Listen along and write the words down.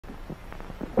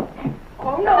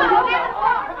Oh, no.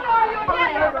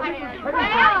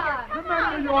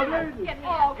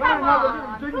 Oh, come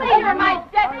on. Leave my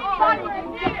dead body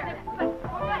in here.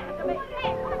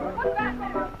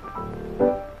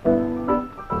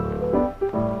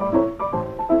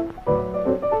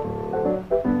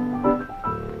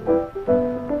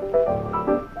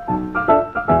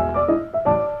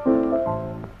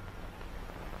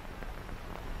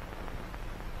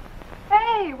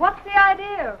 Hey, what's the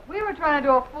idea? We were trying to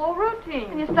do a full routine,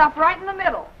 and you stopped right in the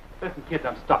middle. Listen, kids,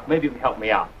 I'm stuck. Maybe you can help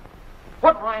me out.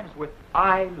 What rhymes with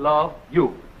I love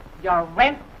you? Your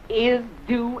rent is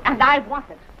due, and I want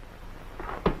it.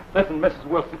 Listen, Mrs.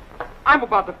 Wilson, I'm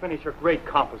about to finish a great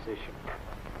composition.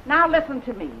 Now listen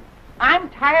to me. I'm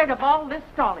tired of all this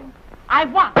stalling. I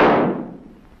want.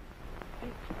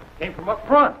 Came from up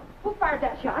front. Who fired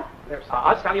that shot? There's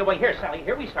Sally, away here, Sally.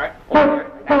 Here we start.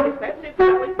 Over here. That's it,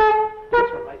 Sally.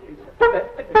 That's right, Lisa.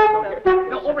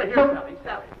 No, over here, Sally.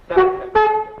 Sally. That's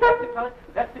it, Sally.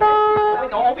 That's it. Sally,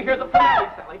 no, over here, the family,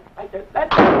 Sally. Right there.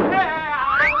 That's it.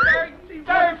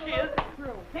 There she is.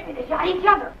 Maybe they shot each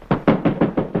other.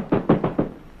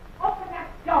 Open that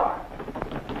door.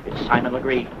 It's Simon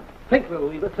Legree. Think,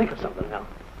 little Eva. Think of something now.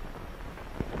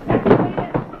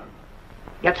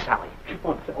 Get Sally. Come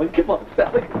on, Sally. Come on,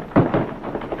 Sally.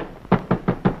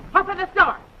 Open this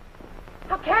door.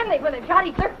 How can they when they shot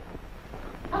each other?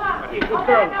 Come on. Good Open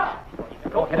girl. that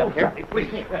door. Go ahead up here. Sally,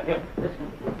 please.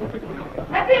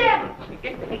 Let me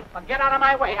in. Well, get out of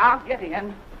my way. I'll get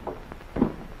in.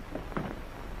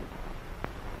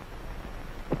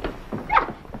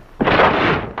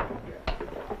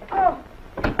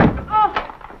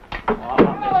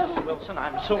 Mrs. Wilson,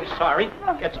 I'm so sorry.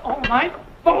 It's all my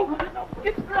fault.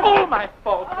 It's all my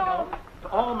fault, you know.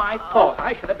 It's all my fault.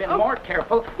 I should have been more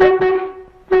careful.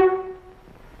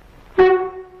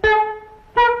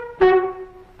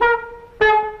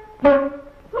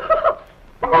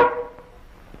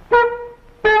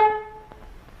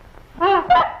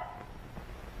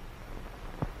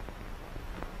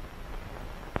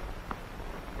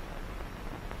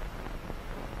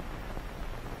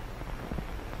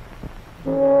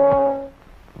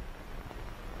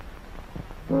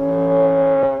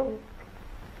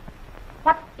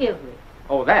 What is it?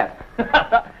 Oh, that.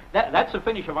 That's the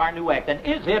finish of our new act. And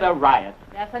is it a riot?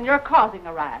 Yes, and you're causing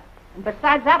a riot. And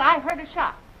besides that, I heard a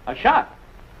shot. A shot?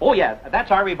 Oh, yeah,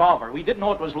 that's our revolver. We didn't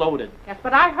know it was loaded. Yes,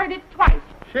 but I heard it twice.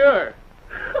 Sure.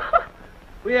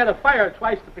 We had to fire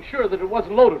twice to be sure that it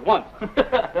wasn't loaded once.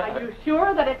 Are you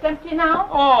sure that it's empty now?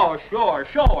 Oh, sure.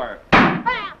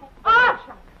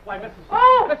 Why, Mrs.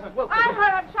 Oh, Mrs. Wilson. I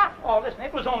heard a shot. Oh, listen,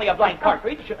 it was only a blank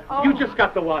cartridge. Oh. You just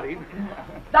got the wadding.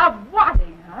 The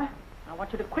wadding, huh? I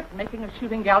want you to quit making a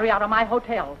shooting gallery out of my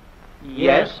hotel.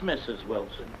 Yes, Mrs.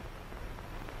 Wilson.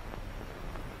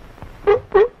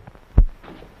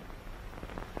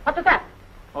 What was that?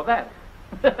 Oh, that.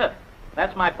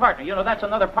 That's my partner. You know, that's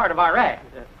another part of our act.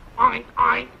 Oink,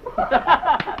 oink.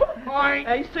 Oink.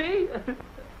 Hey, see?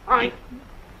 Oink.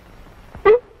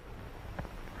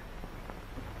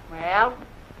 Well,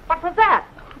 what was that?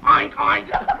 Oink, oink.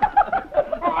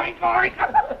 Oink, oink.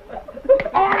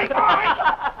 Oink, oink.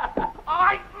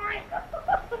 Oink, oink.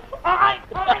 Oink,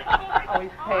 oink. Oh,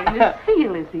 he's paying his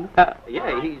seal, is he?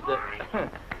 Yeah, he's...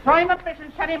 Throw him up,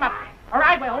 and shut him up. Or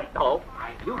I will. No,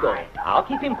 you go. I'll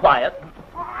keep him quiet.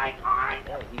 Oink, oink.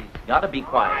 Yeah, he's got to be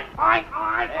quiet. Oink,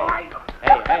 oink,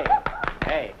 oink.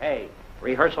 Hey.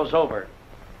 Rehearsal's over.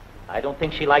 I don't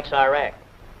think she likes our act.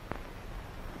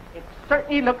 It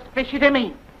certainly looks fishy to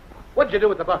me. What'd you do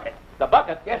with the bucket? The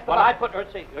bucket? Yes, the well, bucket. I put her...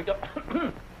 See,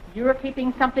 You're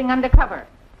keeping something undercover.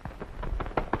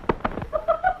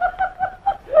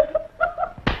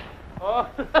 oh.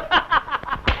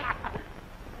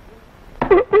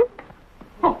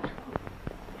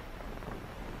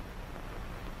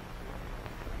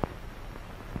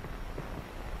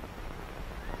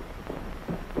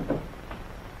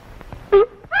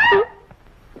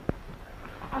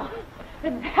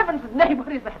 In heaven's name,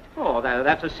 what is that? Oh,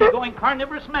 that's a seagoing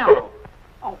carnivorous mallow.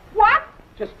 Oh, what?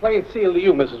 Just plain seal to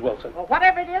you, Mrs. Wilson. Well,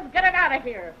 whatever it is, get it out of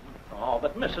here. Oh,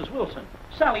 but Mrs. Wilson,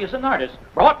 Sally is an artist,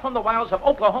 brought from the wilds of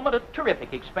Oklahoma at a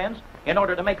terrific expense in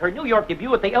order to make her New York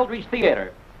debut at the Eldridge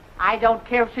Theater. I don't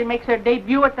care if she makes her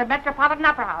debut at the Metropolitan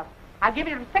Opera House. I'll give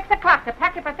you 6 o'clock to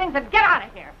pack up her things and get out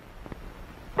of here.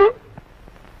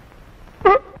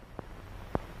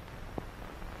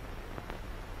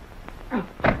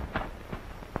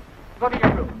 Go to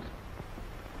your rooms.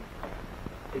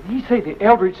 Did he say the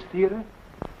Eldridge Theater?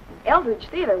 Eldridge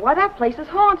Theater? Why, that place is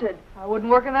haunted. I wouldn't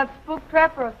work in that spook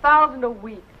trap for $1,000 a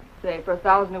week. Say, for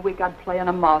 $1,000 a week, I'd play in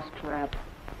a mouse trap.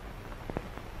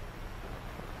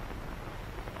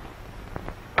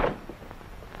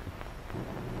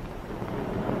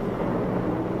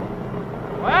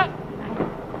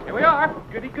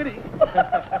 goody.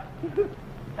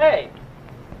 Hey,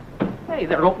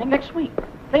 they're opening next week.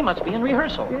 They must be in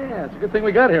rehearsal. Yeah, it's a good thing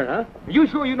we got here, huh? Are you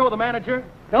sure you know the manager?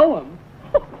 Tell him.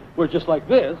 We're just like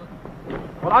this.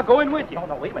 Well, I'll go in with you.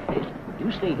 No, wait a minute. Hey,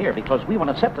 you stay here because we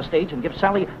want to set the stage and give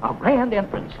Sally a grand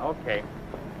entrance. Okay.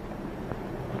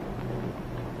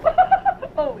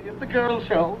 Oh, it's the girl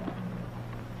show.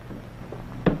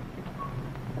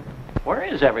 Where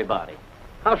is everybody?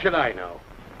 How should I know?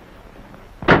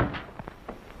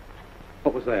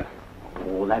 What was that?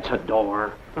 Oh, that's a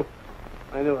door.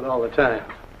 I knew it all the time.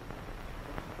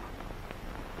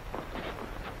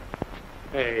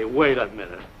 Hey, wait a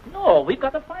minute. No, we've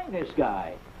got to find this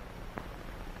guy.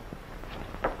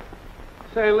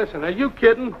 Say, listen, are you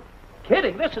kidding?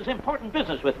 Kidding, this is important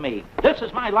business with me. This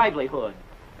is my livelihood.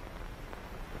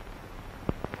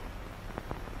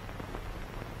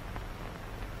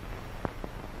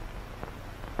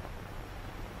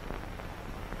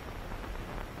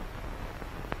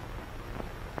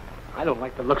 I don't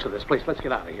like the looks of this place. Let's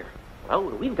get out of here. Well,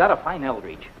 we've got to find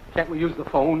Eldridge. Can't we use the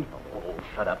phone? Oh,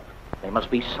 shut up. There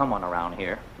must be someone around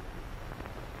here.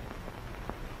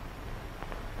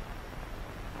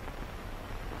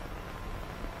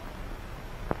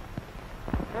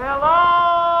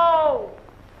 Hello!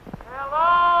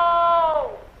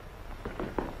 Hello!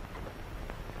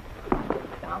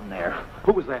 Down there.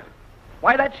 Who was that?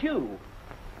 Why, that's you.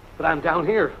 But I'm down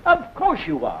here. Of course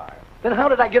you are. Then how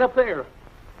did I get up there?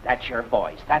 That's your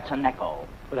voice. That's an echo.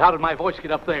 But how did my voice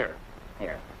get up there?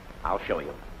 Here, I'll show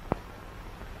you.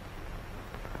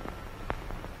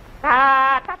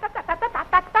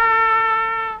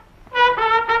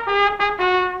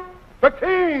 The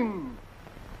king!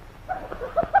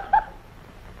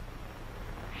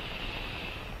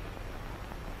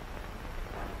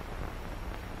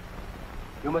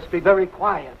 You must be very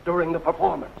quiet during the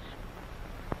performance.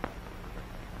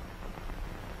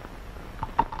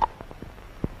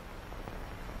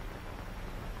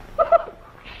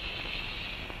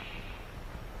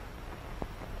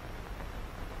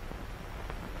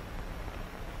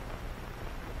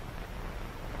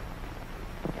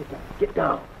 Get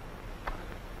down.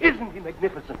 Isn't he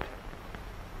magnificent?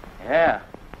 Yeah.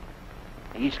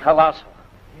 He's colossal.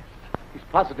 Yes. He's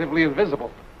positively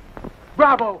invisible.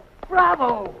 Bravo!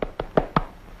 Bravo!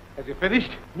 Has he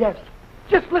finished? Yes.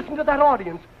 Just listen to that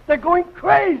audience. They're going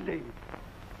crazy.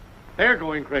 They're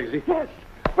going crazy? Yes.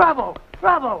 Bravo!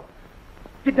 Bravo!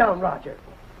 Get down, Roger.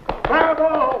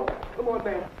 Bravo! Come on,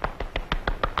 man.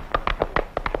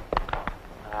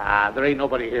 Ah, there ain't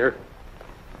nobody here.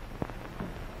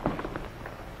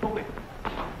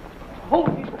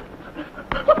 Holy!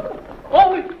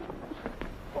 Holy!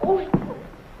 Holy!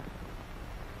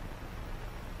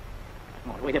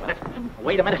 Oh, wait a minute.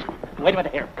 Wait a minute. Wait a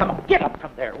minute here. Come on, get up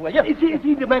from there, will you? Is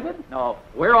he demented? No,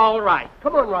 we're all right.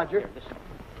 Come on, Roger. Here, listen.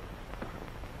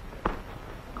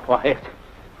 Quiet.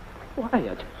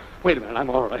 Quiet. Wait a minute, I'm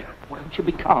all right. Why don't you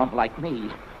be calm like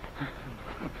me?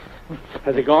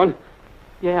 Has he gone?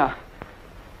 Yeah.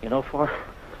 You know, for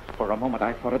a moment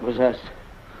I thought it was us.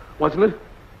 Wasn't it?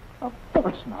 Of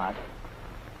course not.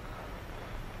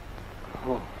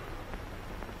 Oh.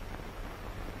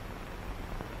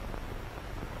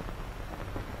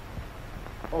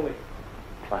 Holy.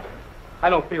 What? I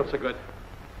don't feel so good.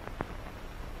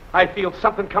 I feel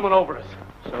something coming over us.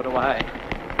 So do I.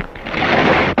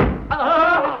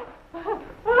 Ah!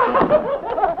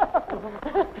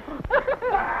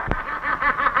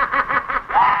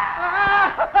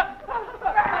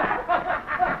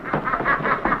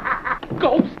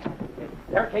 Ghost!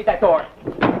 Barricade that door.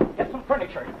 Get some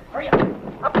furniture. Hurry up.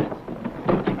 Up.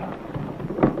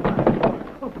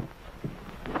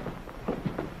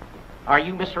 Are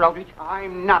you Mr. Eldridge?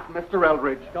 I'm not Mr.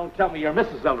 Eldridge. Don't tell me you're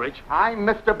Mrs. Eldridge. I'm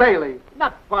Mr. Bailey.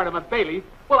 Not part of a Bailey.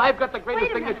 Well, I've got the greatest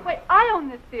Wait a thing minute. Wait, I own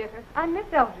this theater. I'm Miss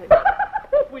Eldridge.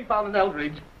 We found an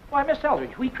Eldridge. Why, Miss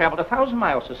Eldridge, we traveled 1,000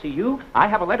 miles to see you. I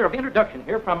have a letter of introduction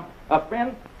here from a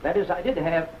friend. That is, I did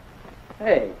have.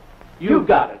 Hey, you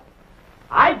got it.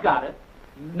 I've got it.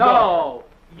 No,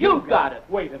 you got it.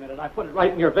 Wait a minute. I put it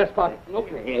right in your vest pocket.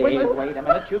 Okay. Hey, Wait a minute. wait a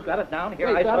minute. You've got it down here.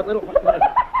 Wait, I saw got a it? little.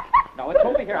 No, it's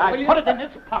over here. I put it in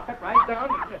this pocket right down.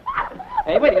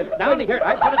 Hey, wait a minute. Down here.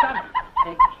 I put it down.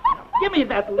 Hey, give me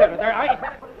that letter there. Hey,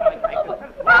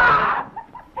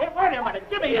 wait a minute.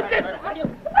 Give me that.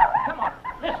 Come on.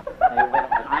 Listen. Hey, wait a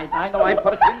minute. I know I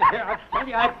put it in here. I tell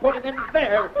you, I put it in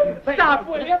there. Stop,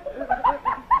 will you?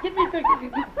 Give me the...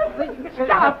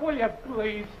 Stop, will you?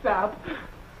 Please, stop.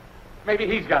 Maybe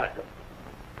he's got it.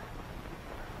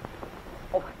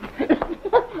 Oh.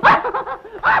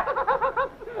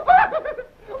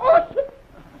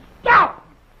 Stop!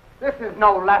 This is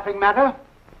no laughing matter.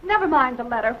 Never mind the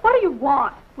letter. What do you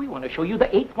want? We want to show you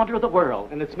the eighth wonder of the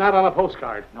world. And it's not on a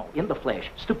postcard. No, in the flesh.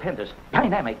 Stupendous.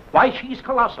 Dynamic. Why, she's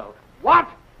colossal. What?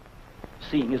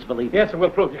 Seeing is believing. Yes, and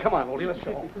we'll prove you. Come on, Oldie, let's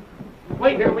show.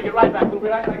 Wait here, we'll get right back. We'll be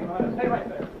right back. Stay right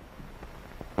there.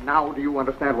 Now do you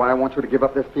understand why I want you to give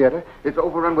up this theater? It's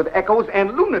overrun with echoes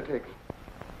and lunatics.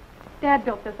 Dad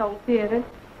built this old theater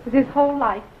with his whole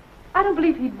life. I don't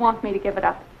believe he'd want me to give it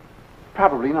up.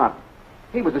 Probably not.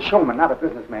 He was a showman, not a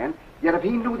businessman. Yet if he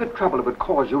knew the trouble it would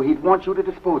cause you, he'd want you to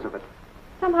dispose of it.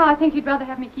 Somehow I think he'd rather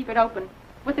have me keep it open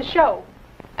with a show.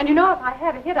 And you know, if I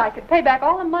had a hit, I could pay back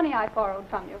all the money I borrowed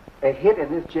from you. A hit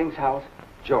in this Jinx house?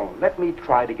 Joan, let me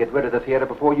try to get rid of the theater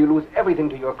before you lose everything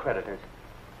to your creditors.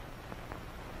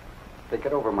 Think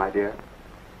it over, my dear.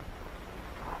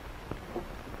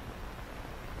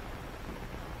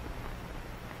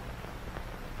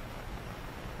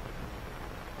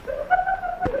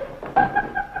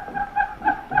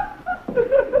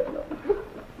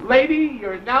 Lady,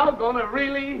 you're now going to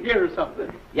really hear something.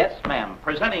 Yes, ma'am.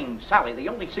 Presenting Sally, the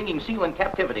only singing seal in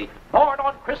captivity. Born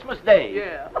on Christmas Day.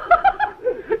 Yeah.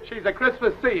 She's a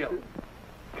Christmas seal.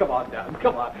 Come on down.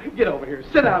 Come on. Get over here.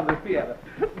 Sit down at the piano.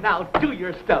 Now do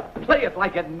your stuff. Play it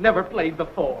like it never played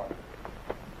before.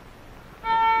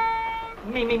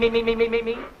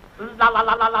 Me. La la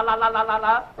la la la la la la la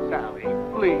la. Sally,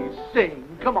 please sing.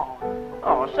 Come on.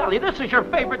 Oh, Sally, this is your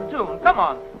favorite tune. Come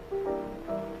on.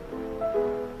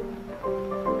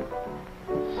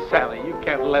 Sally, you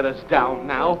can't let us down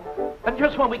now. And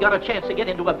just when we got a chance to get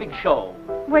into a big show.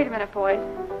 Wait a minute, boys.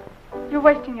 You're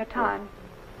wasting your time.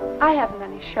 I haven't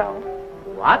any show.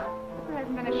 What? There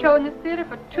hasn't been a show in this theater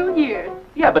for 2 years.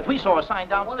 Yeah, but we saw a sign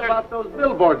downstairs. What about those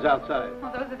billboards outside?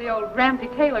 Well, those are the old Ramsey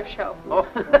Taylor show. Oh,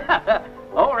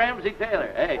 oh, Ramsey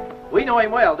Taylor. Hey, we know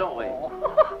him well, don't we?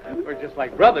 We're just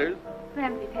like brothers.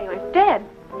 Ramsey Taylor's dead.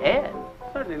 Yeah.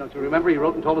 Certainly, don't you remember? He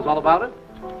wrote and told us all about it.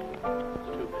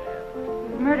 He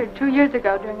was murdered 2 years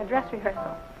ago during a dress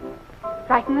rehearsal.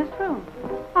 Right in this room.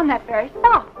 On that very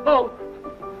spot. Oh!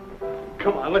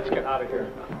 Come on, let's get out of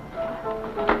here.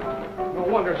 No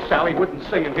wonder Sally wouldn't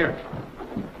sing in here.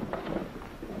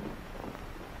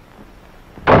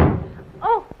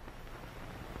 Oh!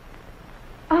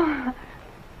 Oh,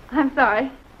 I'm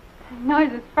sorry.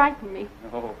 Noises frighten me.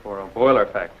 Oh, for a boiler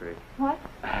factory. What?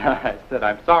 I said,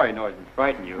 I'm sorry noises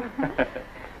frighten you.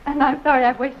 And I'm sorry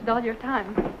I've wasted all your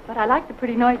time. But I like the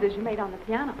pretty noises you made on the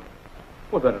piano.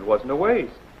 Well, then it wasn't a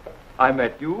waste. I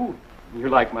met you. You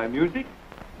like my music?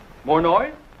 More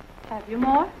noise? Have you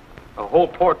more? A whole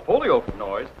portfolio of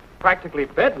noise. Practically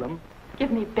bedlam.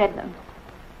 Give me bedlam.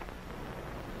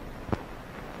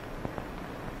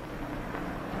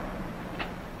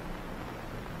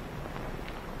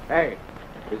 Hey,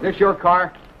 is this your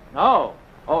car? No.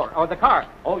 Oh, the car.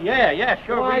 Oh, yeah,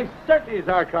 sure. Why, certainly it's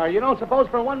our car. You don't suppose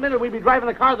for 1 minute we'd be driving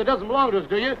a car that doesn't belong to us,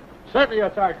 do you? Certainly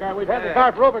it's our car. We've had the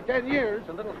car for over 10 years. It's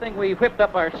a little thing we whipped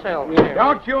up ourselves. Yeah.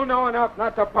 Don't you know enough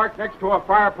not to park next to a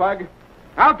fire plug?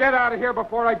 I'll get out of here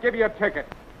before I give you a ticket.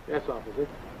 Yes, officer.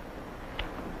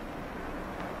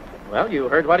 Well, you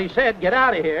heard what he said. Get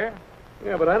out of here.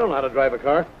 Yeah, but I don't know how to drive a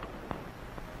car.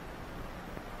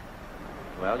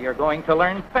 Well, you're going to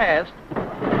learn fast.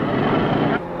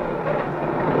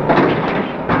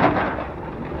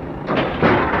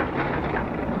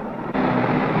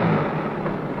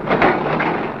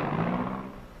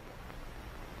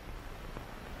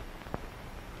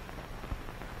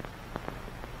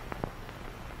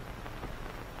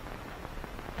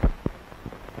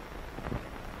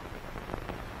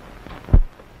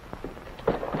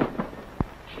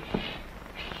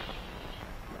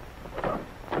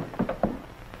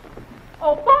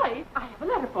 Oh, boy, I have a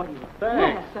letter for you.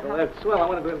 Thanks. Yes, Well, that's swell. I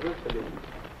want to go into this for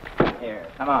you. Here,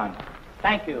 come on.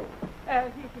 Thank you. uh,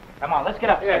 Come on, let's get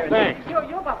upstairs. Thanks.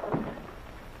 you're welcome.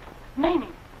 Mamie.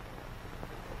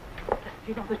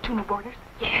 You know the two new boarders?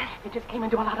 Yes. They just came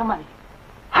into a lot of money.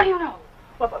 How do you know?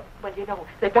 Well, you know,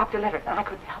 they dropped a letter, and I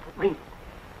couldn't help but read it.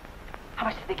 How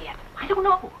much did they get? I don't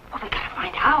know. Well, they gotta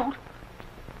find out.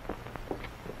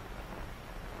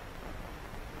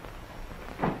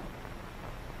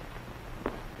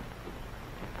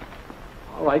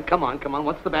 All right, come on.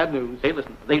 What's the bad news? Hey,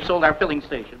 listen, they sold our filling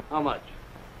station. How much?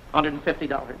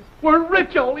 $150. We're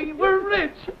rich, Ole. We're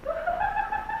rich.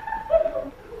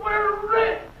 We're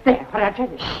rich. There, what did I tell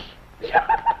you?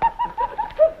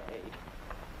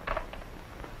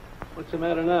 What's the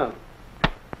matter now?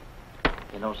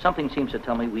 You know, something seems to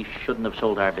tell me we shouldn't have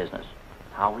sold our business.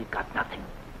 Now we've got nothing.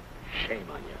 Shame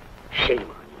on you. Shame on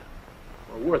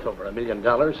you. We're worth over $1 million.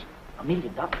 $1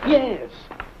 million? Yes.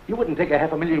 You wouldn't take a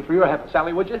 $500,000 for your half of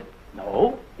Sally, would you?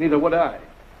 No. Neither would I.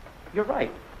 You're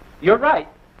right. You're right.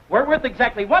 We're worth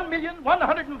exactly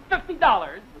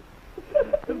 $1,150,000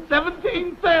 and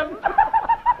 17 cents.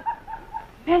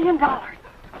 $1 million.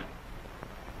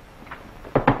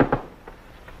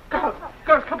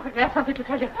 Girls, come quickly. I have something to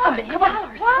tell you. $1 million.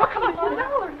 What? Come on, $1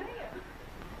 million.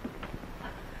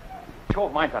 Sure,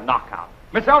 mine's a knockout.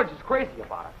 Miss Eldridge is crazy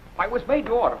about it. Why, it was made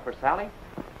to order for Sally.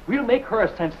 We'll make her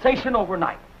a sensation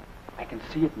overnight. I can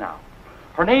see it now.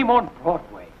 Her name on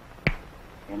Broadway.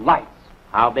 In lights.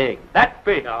 How big? That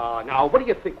big. Oh, now, what do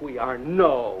you think we are?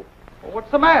 No. Well,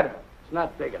 what's the matter? It's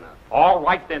not big enough. All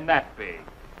right, then, that big.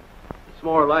 It's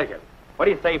more like it. What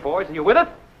do you say, boys? Are you with us?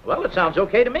 Well, it sounds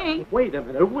okay to me. Wait a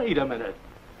minute.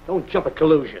 Don't jump at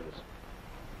collusions.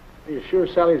 Are you sure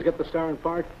Sally's got the starring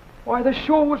part? Why, the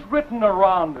show was written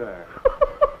around her.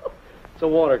 It's a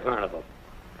water carnival.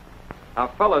 Now,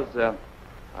 fellas,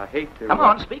 I hate to... Come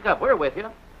on, speak up. We're with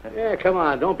you. Yeah, come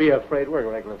on. Don't be afraid.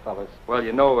 We're regular fellas. Well,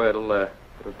 you know, it'll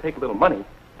take a little money.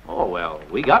 Oh, well,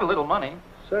 we got a little money.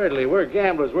 Certainly. We're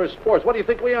gamblers. We're sports. What do you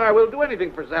think we are? We'll do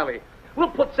anything for Sally.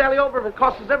 We'll put Sally over if it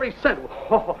costs us every cent.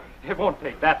 Oh, it won't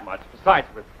take that much. Besides,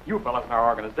 with you fellas in our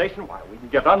organization, why, we can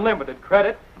get unlimited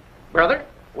credit. Brother,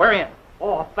 we're in.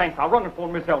 Oh, thanks. I'll run and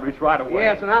phone Miss Eldridge right away.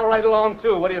 Yes, and I'll ride along,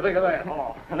 too. What do you think of that?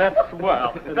 Oh, that's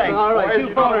swell. Thanks, all right. boys.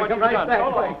 You phone her. Come right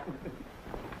back.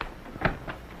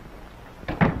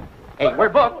 Hey, we're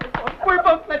booked. We're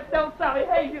booked. Let's tell Sally.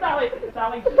 Hey, Sally,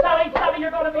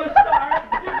 you're going to be a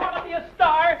star. You're going to be a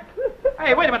star.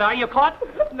 Hey, wait a minute. Are you caught?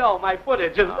 No, my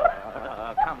footage is...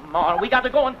 come on. We got to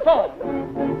go and phone.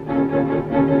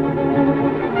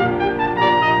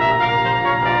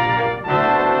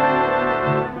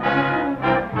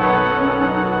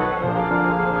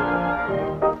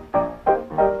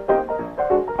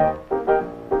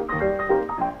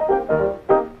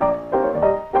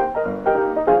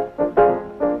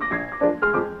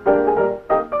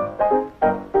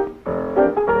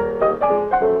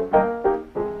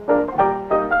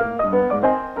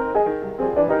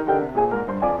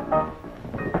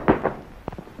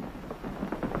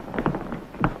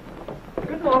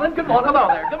 Good morning. Hello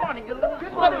there. Good morning. Good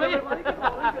morning, everybody.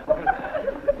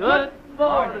 Good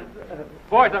morning.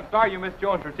 Boys, I'm sorry you missed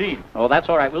Joan's routine. Oh, that's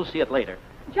all right. We'll see it later.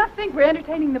 Just think we're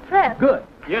entertaining the press. Good.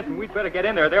 Yes, and we'd better get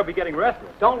in there. They'll be getting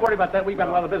restless. Don't worry about that. We've got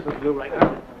a lot of business to do right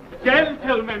now.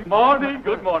 Gentlemen, morning.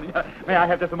 Good morning. May I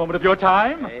have just a moment of your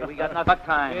time? Hey, we got enough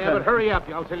time. Yeah, but hurry up.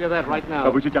 I'll tell you that right now.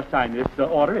 Would you just sign this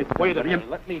order? It's Wait a minute.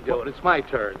 Let me do it. It's my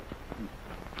turn.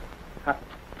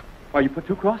 Why, you put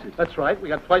 2 crosses. That's right. We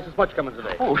got twice as much coming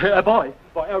today. Oh, boy,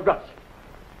 Russ.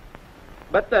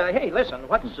 But, hey, listen,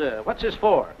 what's this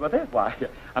for? Well, that's why.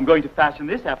 I'm going to fashion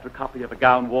this after a copy of a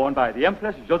gown worn by the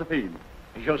Empress Josephine.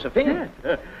 Josephine?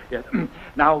 Yes.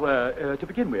 Now, to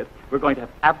begin with, we're going to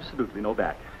have absolutely no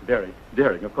back. Very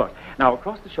daring, of course. Now,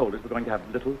 across the shoulders, we're going to have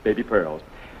little baby pearls.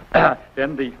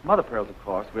 Then the mother pearls, of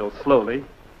course, will slowly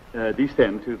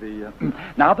descend to the...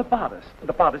 now, the bodice.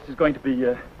 The bodice is going to be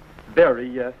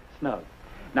very snug.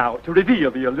 Now, to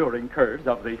reveal the alluring curves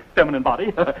of the feminine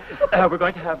body, we're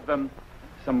going to have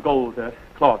some gold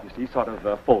cloth, you see, sort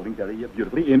of folding very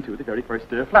beautifully into the very first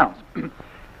flounce.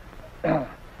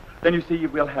 Then, you see,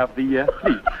 we'll have the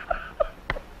pleats.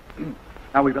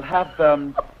 Now, we will have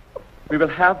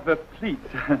pleats.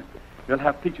 We'll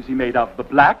have pleats, you see, made of the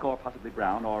black or possibly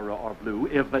brown or blue,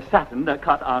 if satin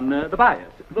cut on the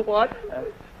bias. The what?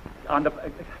 On the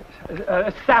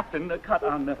satin cut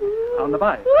on the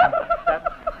bias.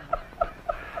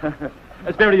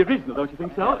 That's very reasonable, don't you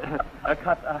think so?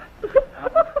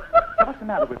 What's the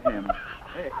matter with him?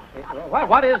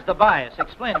 What is the bias?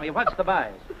 Explain to me. What's the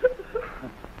bias?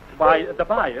 Why, the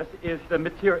bias is the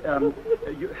material.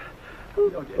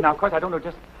 Now, of course, I don't know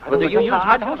just. I don't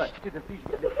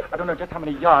know just how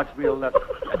many yards we'll.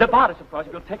 The bodice, of course,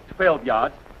 we'll take 12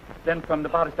 yards. Then from the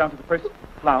bodice down to the first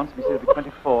flounce, we say it'll be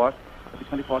 24.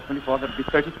 It'll be 24. That'll be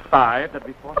 35. That'll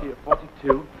be 40,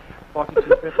 42,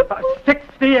 55,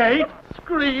 68.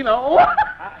 Screeno.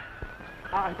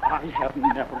 I have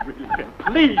never really been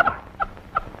pleased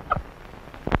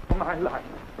in my life.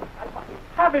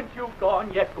 Haven't you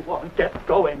gone yet? Go on, get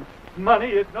going. Money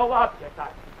is no object.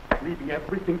 I'm leaving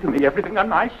everything to me, everything on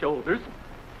my shoulders.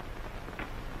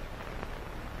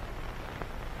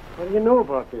 What do you know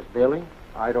about this, Bailey?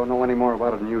 I don't know any more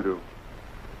about it than you do.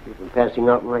 You've been passing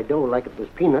out my dough like it was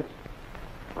peanuts.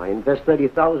 I invest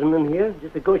 30,000 in here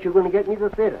just because you're going to get me the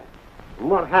theater. And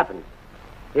what happens?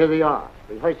 Here they are,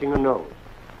 rehearsing a nose.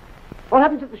 What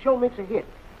happens if the show makes a hit?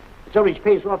 The Surridge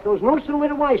pays off those notes and where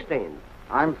do I stand?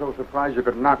 I'm so surprised you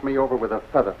could knock me over with a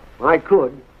feather. I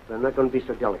could, but I'm not going to be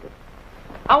so delicate.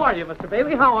 How are you, Mr.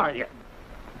 Bailey? How are you?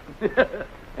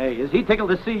 Hey, is he tickled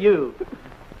to see you?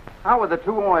 How are the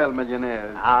two oil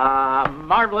millionaires?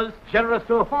 Marvelous, generous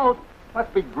to a fault.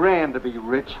 Must be grand to be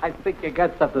rich. I think you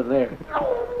got something there.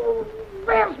 Oh,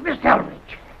 where's Miss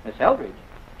Eldridge? Miss Eldridge?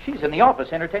 She's in the office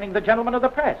entertaining the gentlemen of the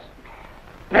press.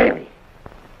 Bailey.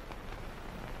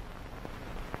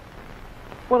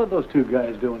 What are those two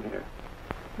guys doing here?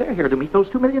 They're here to meet those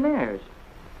two millionaires.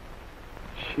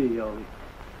 Gee, Ole.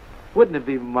 Wouldn't it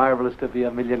be marvelous to be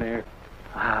a millionaire?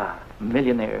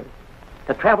 Millionaires.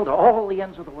 To travel to all the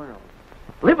ends of the world.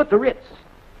 Live at the Ritz.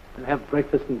 And have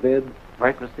breakfast in bed?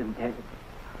 Breakfast in bed.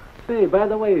 Say, by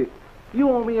the way, you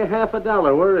owe me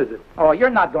 $50. Where is it? Oh, you're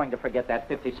not going to forget that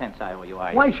 50 cents I owe you,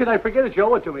 are you? Why should I forget it? You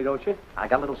owe it to me, don't you? I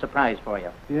got a little surprise for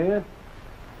you. Yeah?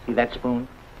 See that spoon?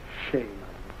 Shame.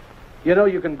 You know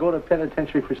you can go to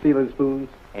penitentiary for stealing spoons?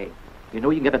 Hey, you know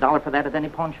you can get $1 for that at any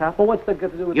pawn shop? Well, what's that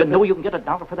got to do with You know you can get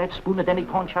 $1 for that spoon at any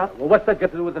pawn shop? Well, what's that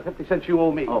got to do with the 50 cents you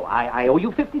owe me? Oh, I owe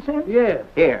you 50 cents? Yeah.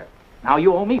 Here. Now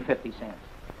you owe me 50 cents.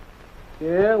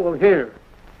 Yeah, well, here.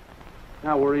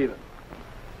 Now we're even.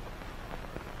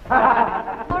 All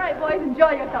right, boys,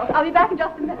 enjoy yourselves. I'll be back in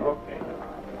just a minute. Okay.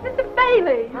 Mr.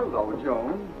 Bailey. Hello,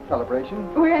 Joan.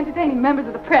 Celebration? We're entertaining members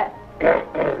of the press.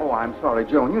 Oh, I'm sorry,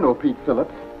 Joan. You know Pete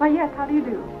Phillips. Why, yes, how do you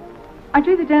do? Aren't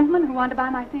you the gentleman who wanted to buy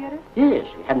my theater? Yes,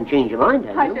 you haven't changed your mind,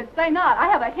 have I you? should say not. I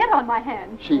have a hit on my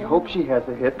hands. She hopes she has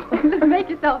a hit. Make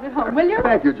yourself at home, will you?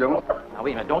 Thank you, Joan. Now,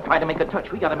 wait a minute. Don't try to make a touch.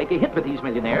 We got to make a hit with these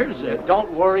millionaires.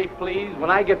 Don't worry, please. When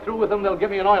I get through with them, they'll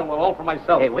give me an oil all for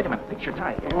myself. Hey, wait a minute. Fix your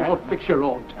tie here. Oh, fix your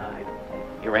own tie.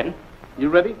 You ready? You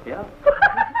ready? Yeah.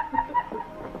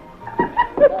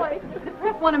 Boys, the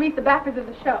press want to meet the backers of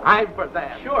the show. I'm for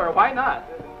that. Sure, why not?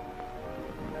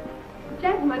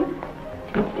 Gentlemen,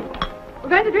 we're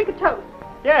going to drink a toast.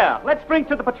 Yeah, let's drink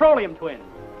to the petroleum twins.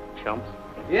 Chumps.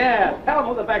 Yeah, tell them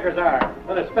who the backers are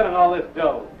that are spending all this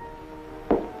dough.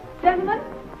 Gentlemen,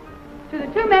 to the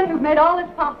two men who've made all this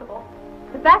possible,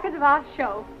 the backers of our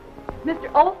show,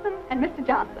 Mr. Olsen and Mr.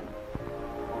 Johnson.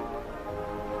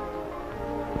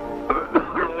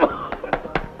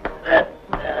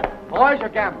 Boys, you're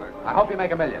gamblers. I hope you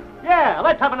make $1 million. Yeah,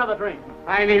 let's have another drink.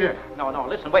 I need it. No,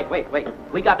 listen. Wait.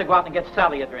 We got to go out and get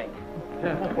Sally a drink.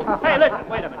 Hey, listen,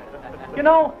 wait a minute. You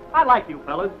know, I like you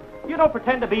fellas. You don't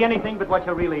pretend to be anything but what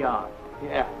you really are.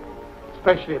 Yeah,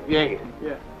 especially if you ain't.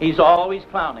 Yeah. He's always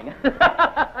clowning.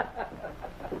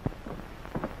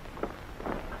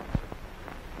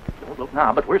 Don't look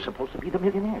now, but we're supposed to be the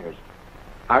millionaires.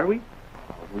 Are we?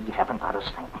 Oh, we haven't got a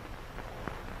cent.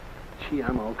 Gee,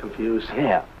 I'm all confused.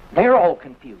 Yeah, they're all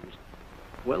confused.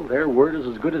 Well, their word is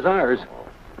as good as ours.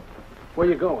 Where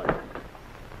you going?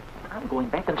 I'm going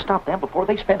back and stop them before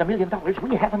they spend $1 million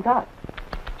we haven't got.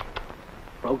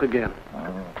 Broke again.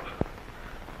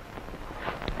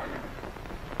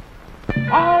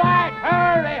 All right,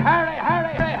 hurry.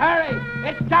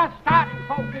 It's just starting,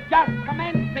 folks. It's just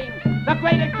commencing. The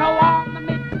greatest show on the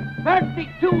mid.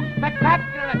 32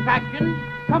 spectacular attractions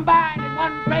combined in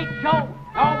one great show.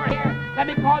 Over here, let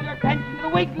me call your attention to the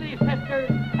Wiggly Sisters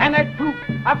and their troupe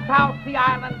of South Sea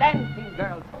Island dancing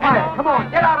girls. Quiet, come on,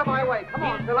 get out of my way. Come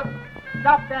on, Philip.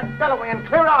 Stop that bellowing and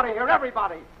clear out of here,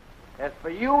 everybody. As for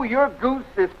you, your goose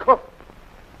is cooked.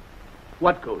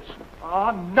 What goose?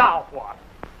 Now what?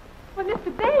 Well,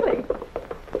 Mr. Bailey,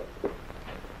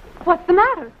 what's the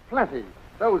matter? Plenty.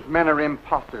 Those men are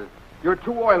imposters. Your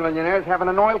two oil millionaires having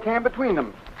an oil can between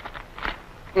them.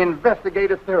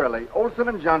 Investigate it thoroughly. Olsen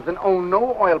and Johnson own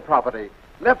no oil property.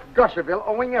 Left Gusherville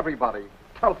owing everybody.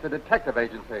 Tulsa Detective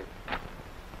Agency.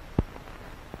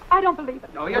 I don't believe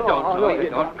it. No, you don't. No, you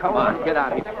don't. Come on, get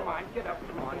out of here. Never mind. Get up.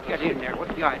 Come on. Get in there.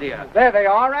 What's the idea? There they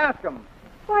are. Ask them.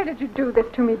 Why did you do this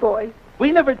to me, boys?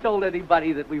 We never told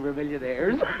anybody that we were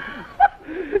millionaires.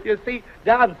 You see,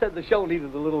 Don said the show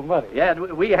needed a little money. Yeah,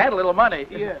 we had a little money.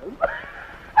 Yes.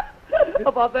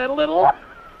 About that little?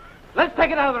 Let's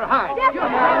take it out of their hide. Yes,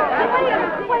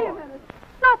 wait a minute.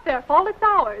 It's not their fault, it's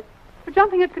ours. We're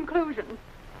jumping at conclusions.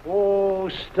 Oh,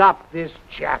 stop this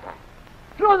chatter.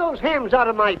 Throw those hams out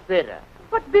of my theater.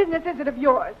 What business is it of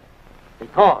yours?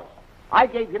 Because I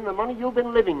gave him the money you've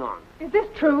been living on. Is this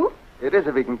true? It is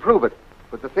if he can prove it.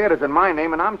 But the theater's in my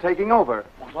name and I'm taking over.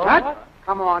 What?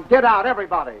 Come on, get out,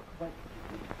 everybody.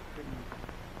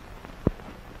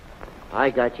 I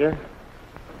got you.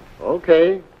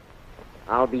 Okay.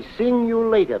 I'll be seeing you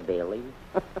later, Bailey.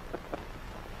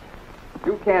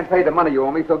 You can't pay the money you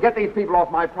owe me, so get these people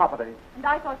off my property. And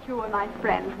I thought you were my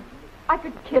friend. I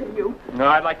could kill you. No,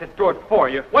 I'd like to do it for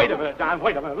you. Wait a minute, Don.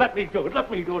 Wait a minute. Let me do it.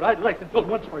 I'd like to do it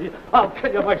once for you. I'll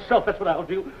kill you myself. That's what I'll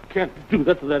do. Can't do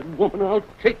that to that woman. I'll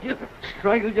take you,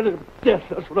 strangle you to death.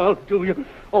 That's what I'll do. You,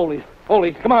 Ole,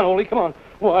 come on, Ole, come on.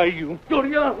 Why, you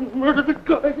dirty, I'll murder the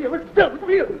guy you ever dealt with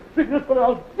you. That's what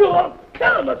I'll do. I'll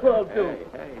kill him. That's what I'll do.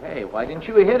 Hey, why didn't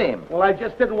you hit him? Well, I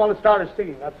just didn't want to start a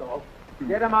scene. That's all.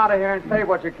 Get him out of here and say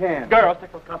what you can. Girls,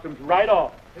 take those costumes right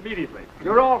off. Immediately.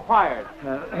 You're all fired.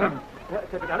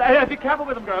 Be careful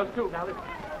with them, girls, too. Now, listen.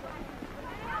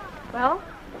 Well,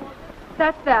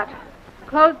 that's that.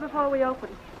 Close before we open.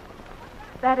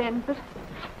 That ends it.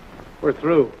 We're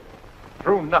through.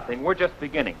 Through nothing. We're just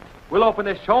beginning. We'll open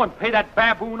this show and pay that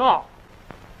baboon off.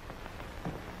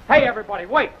 Hey, everybody,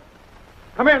 wait.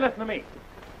 Come here and listen to me.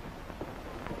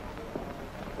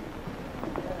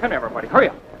 Come here, everybody. Hurry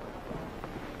up.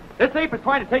 This ape is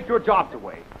trying to take your jobs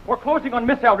away. We're closing on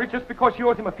Miss Eldridge just because she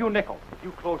owes him a few nickels. If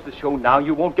you close the show now,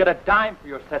 you won't get a dime for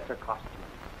your sets or costumes.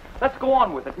 Let's go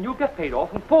on with it, and you'll get paid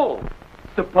off in full.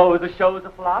 Suppose the show's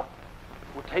a flop?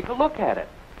 Well, take a look at it.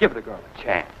 Give the girl a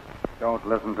chance. Don't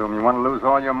listen to him. You want to lose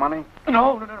all your money?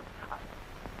 No.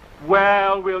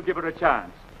 Well, we'll give her a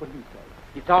chance. What do you say?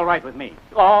 It's all right with me.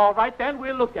 All right, then,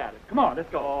 we'll look at it. Come on, let's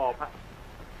go.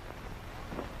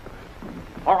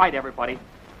 All right, everybody.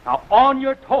 Now, on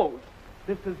your toes.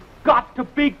 This has got to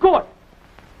be good.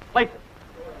 Place it.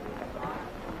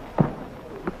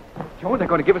 Joe, they're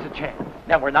going to give us a chance.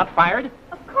 Now, we're not fired?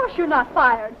 Of course you're not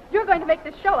fired. You're going to make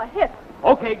this show a hit.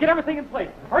 Okay, get everything in place.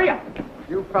 Hurry up.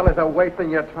 You fellas are wasting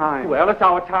your time. Well, it's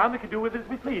our time. We can do with it as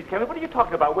we please, Kevin. What are you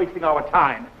talking about, wasting our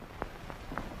time?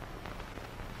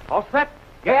 All set?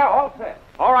 Yeah, all set.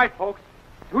 All right, folks.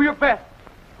 Do your best.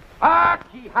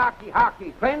 Hockey.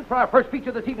 Friends, for our first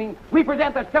feature this evening, we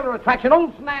present the stellar attraction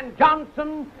Olsen and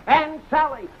Johnson and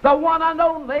Sally, the one and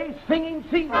only Singing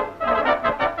Sea.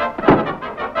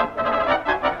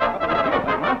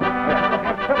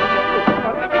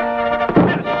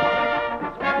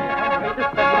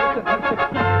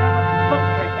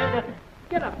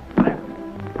 Get up.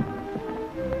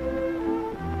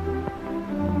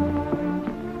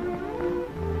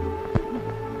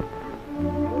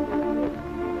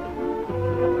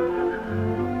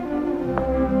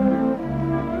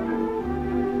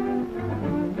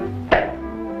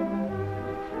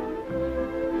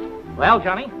 Well,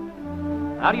 Johnny,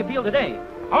 how do you feel today?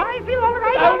 Oh, I feel all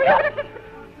right.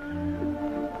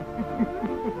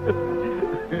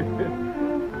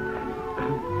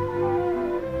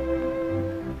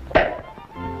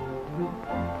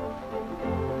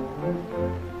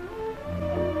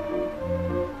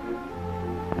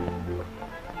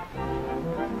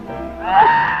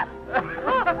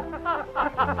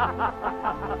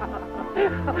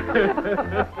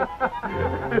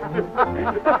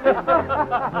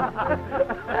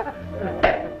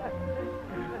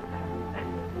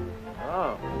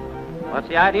 Oh, what's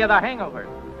the idea of the hangover?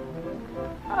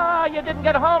 Oh, you didn't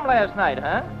get home last night,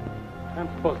 huh? I'm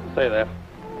supposed to say that.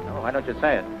 Oh, why don't you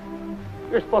say it?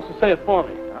 You're supposed to say it for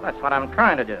me. Well, that's what I'm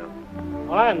trying to do.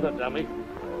 Well, I'm the dummy.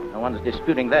 No one's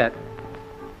disputing that.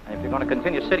 And if you're going to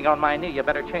continue sitting on my knee, you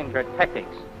better change your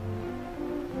tactics.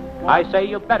 I say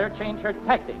you better change your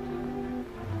tactics.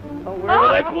 Oh, where will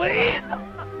I please?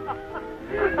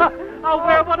 Oh,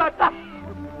 where would I die?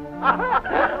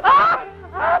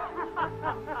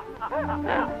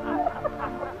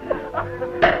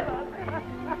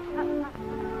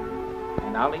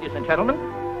 And now, ladies and gentlemen,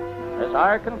 as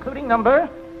our concluding number,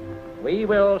 we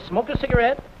will smoke a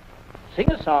cigarette,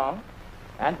 sing a song,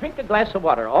 and drink a glass of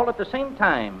water all at the same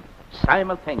time,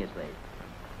 simultaneously.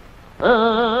 You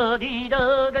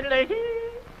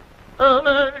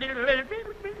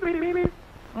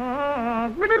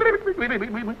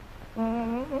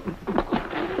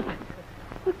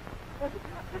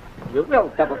will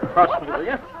double-cross me, will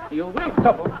you? You will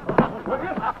double-cross me, will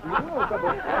you? You will double-cross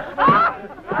me.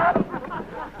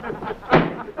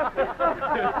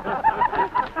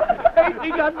 Hey, he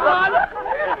got blood.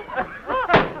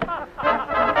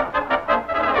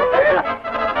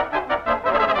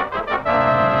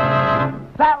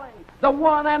 Sally, the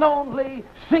one and only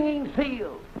Singing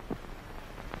Seal.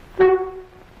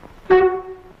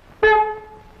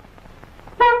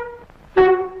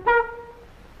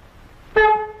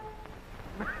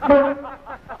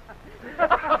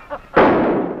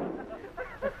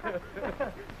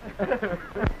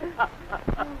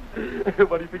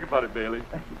 What do you think about it, Bailey?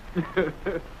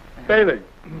 Bailey.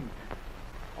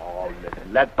 Oh,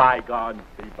 listen, let bygones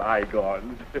be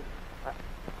bygones.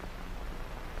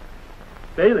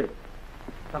 Bailey,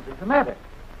 something's the matter.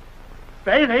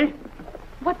 Bailey!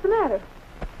 What's the matter?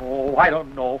 Oh, I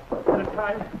don't know. The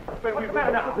time What's the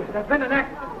matter now? There's been an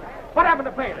accident. What happened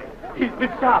to Bailey? He's been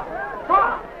shot.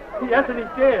 What? Yes, and he's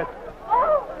dead.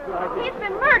 Oh, he's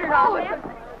been murdered, Ole.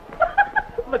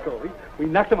 Look, Ole, we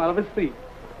knocked him out of his seat.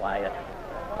 Quiet.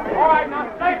 All right, now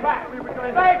stay back.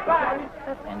 Stay back.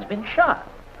 That man's been shot.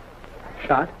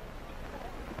 Shot?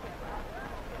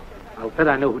 I'll bet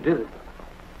I know who did it.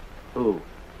 Who?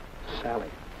 Sally.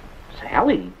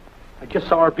 Sally? I just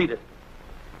saw her beat it.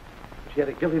 She had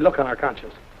a guilty look on her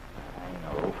conscience. I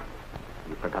know.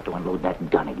 You forgot to unload that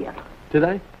gun again. Did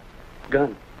I?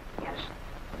 Gun. Yes.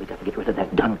 We got to get rid of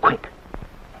that gun quick.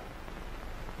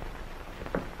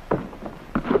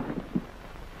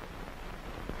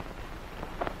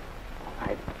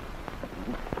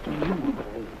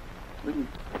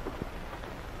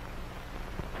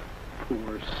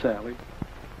 Poor Sally.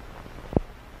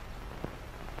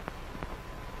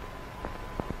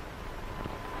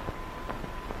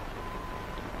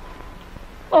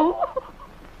 Oh!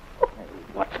 Hey,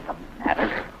 what's the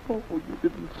matter? Oh, you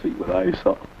didn't see what I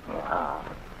saw.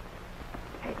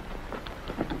 Hey,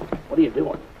 what are you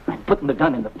doing? I'm putting the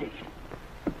gun in the fish.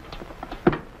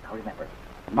 Now remember,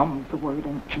 mum the word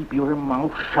and keep your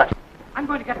mouth shut. I'm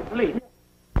going to get the police.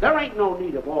 There ain't no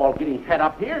need of all getting head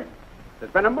up here.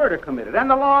 There's been a murder committed, and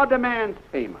the law demands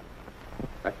payment.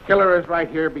 The killer is right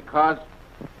here because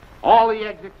all the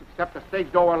exits except the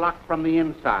stage door are locked from the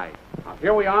inside. Now,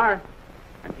 here we are,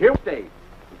 and here we stay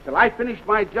until I finish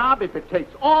my job if it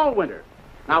takes all winter.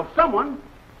 Now, someone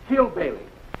killed Bailey.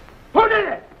 Who did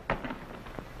it?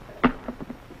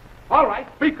 All right,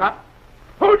 speak up.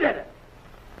 Who did it?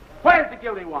 Where's the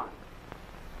guilty one?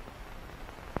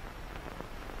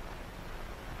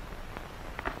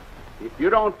 If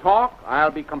you don't talk, I'll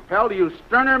be compelled to use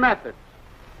sterner methods.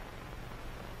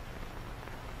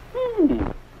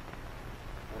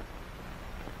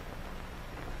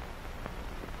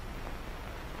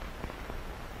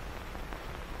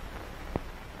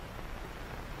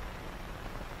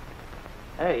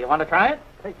 Hey, you want to try it?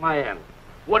 Take my hand.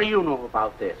 What do you know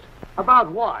about this?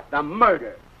 About what? The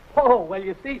murder. Oh, well,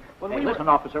 you see, when Hey, we listen,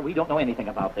 officer, we don't know anything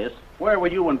about this. Where were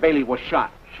you when Bailey was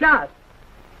shot? Shot?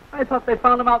 I thought they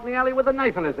found him out in the alley with a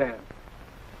knife in his hand.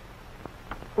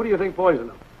 Who do you think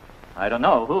poisoned him? I don't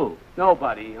know. Who?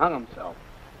 Nobody. He hung himself.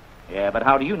 Yeah, but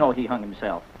how do you know he hung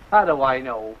himself? How do I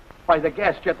know? Why, the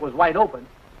gas jet was wide open.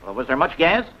 Well, was there much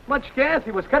gas? Much gas?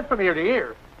 He was cut from ear to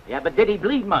ear. Yeah, but did he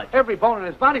bleed much? Every bone in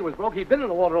his body was broke. He'd been in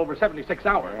the water over 76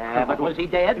 hours. Yeah, but was he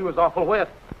dead? He was awful wet.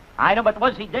 I know, but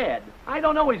was he dead? I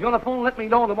don't know. He's going to phone and let me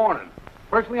know in the morning.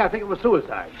 Personally, I think it was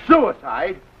suicide.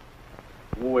 Suicide?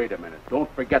 Wait a minute. Don't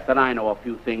forget that I know a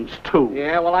few things, too.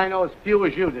 Yeah, well, I know as few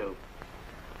as you do.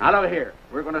 Now, look here.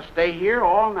 We're going to stay here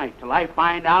all night till I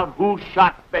find out who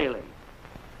shot Bailey.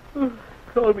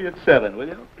 Call me at 7, will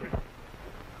you?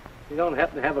 You don't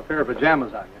happen to have a pair of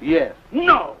pajamas on you? Yes.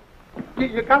 No!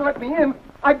 You gotta let me in.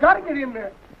 I gotta get in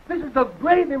there. This is of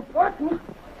grave importance.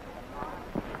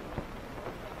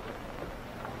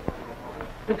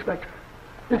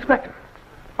 Inspector,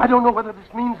 I don't know whether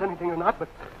this means anything or not, but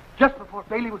just before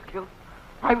Bailey was killed,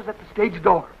 I was at the stage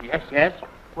door. Yes?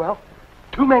 Well,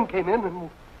 two men came in, and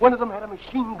one of them had a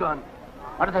machine gun.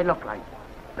 What do they look like?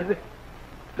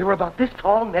 They were about this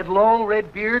tall, and had long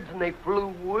red beards, and they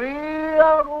flew way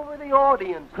out over the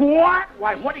audience. What?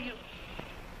 Why, what are you...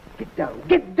 Get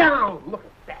down! Look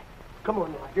at that. Come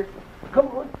on, Roger. Come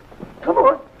on.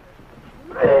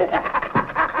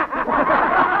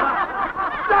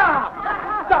 Stop!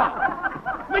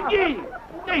 McGee!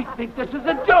 They think this is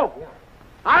a joke.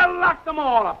 I'll lock them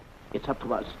all up. It's up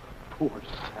to us. Poor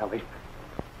Sally.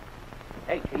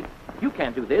 Hey, Chief, you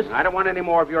can't do this. I don't want any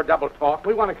more of your double talk.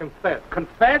 We want to confess.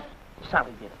 Confess?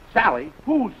 Sally did it. Sally?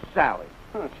 Who's Sally?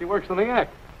 Huh, she works in the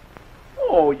act.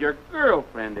 Oh, your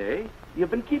girlfriend, eh? You've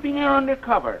been keeping her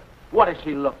undercover. What does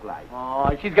she look like?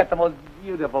 Oh, she's got the most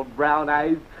beautiful brown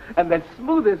eyes and the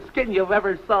smoothest skin you've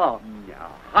ever saw. Yeah.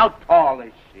 How tall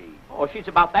is she? Oh, she's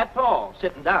about that tall,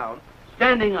 sitting down.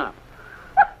 Standing up.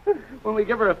 When we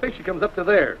give her a fish, she comes up to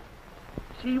there.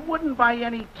 She wouldn't by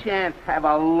any chance have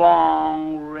a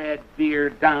long red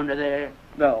beard down to there?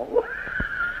 No.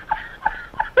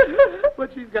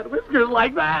 But she's got whiskers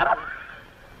like that.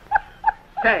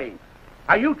 Say,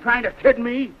 are you trying to kid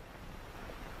me?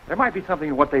 There might be something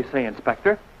in what they say,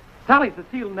 Inspector. Sally's the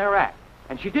seal in their act,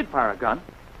 and she did fire a gun.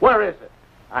 Where is it?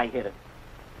 I hit it.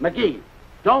 McGee,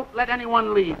 don't let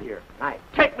anyone leave here. Aye.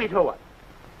 Take me to it.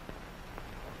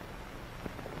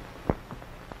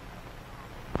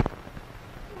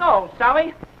 No,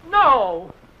 Sally.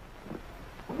 No.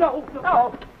 No.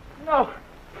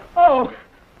 Oh.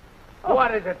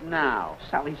 What is it now?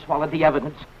 Sally swallowed the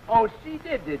evidence. Oh, she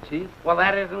did she? Well,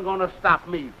 that isn't going to stop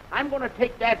me. I'm going to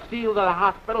take that seal to the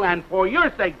hospital, and for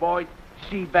your sake, boys,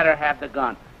 she better have the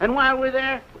gun. And while we're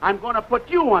there, I'm going to put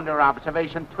you under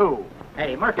observation, too.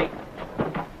 Hey, Murphy.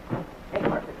 Hey,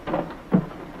 Murphy.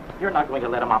 You're not going to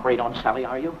let him operate on Sally,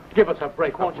 are you? Give us a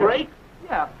break, won't you? Break?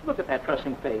 Yeah, look at that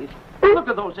trusting face. Look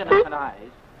at those innocent eyes.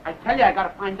 I tell you, I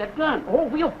got to find that gun. Oh,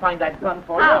 we'll find that gun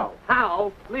for How? you.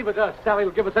 How? Leave it to us. Sally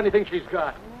will give us anything she's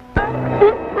got.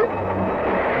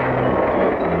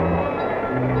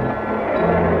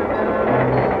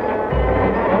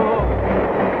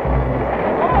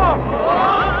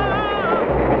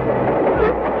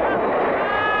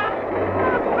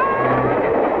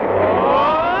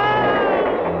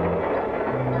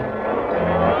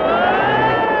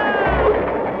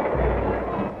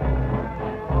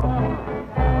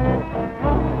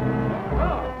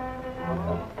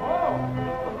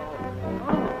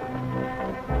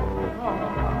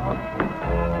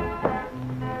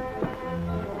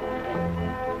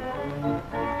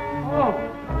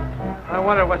 I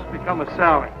wonder what's become of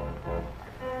Sally.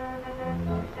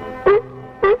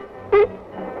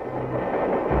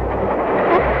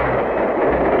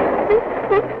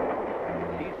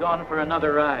 She's gone for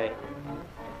another ride.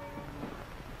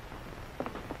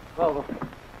 Oh.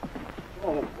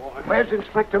 Oh, boy. Where's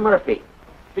Inspector Murphy?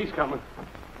 He's coming.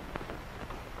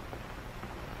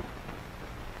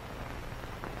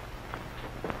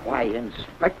 Why,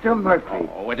 Inspector Murphy.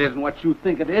 Oh, it isn't what you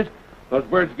think it is. Those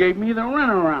birds gave me the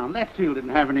runaround. That seal didn't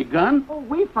have any gun. Oh,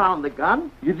 we found the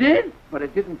gun, You did? but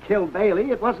it didn't kill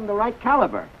Bailey. It wasn't the right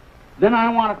caliber. Then I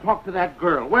want to talk to that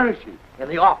girl. Where is she? In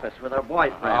the office with her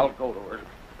boyfriend. I'll go to her.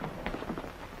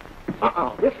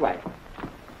 This way.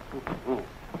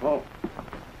 Oh.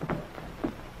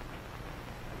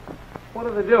 What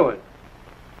are they doing?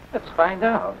 Let's find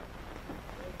out.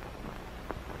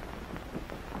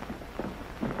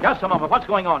 Just a moment. What's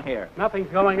going on here?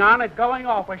 Nothing's going on. It's going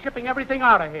off. We're shipping everything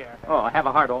out of here. Oh, have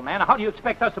a heart, old man. How do you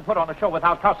expect us to put on a show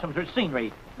without costumes or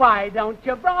scenery? Why don't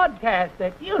you broadcast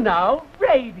it? You know,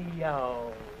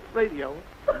 radio. Radio.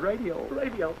 Radio.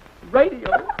 Radio.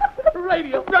 Radio.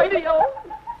 Radio. Radio.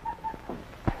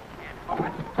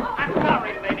 I'm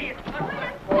sorry, lady.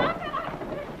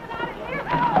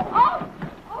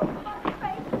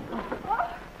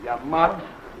 You mud.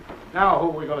 Now who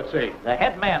are we going to see? The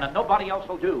head man, and nobody else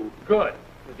will do. Good.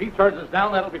 If he turns us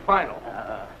down, that'll be final.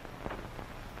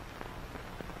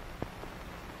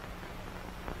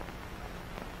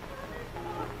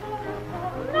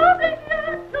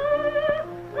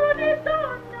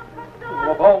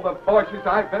 Of all the voices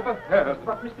I've ever heard.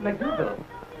 But Mr. McDougal.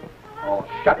 Oh,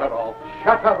 shut it all.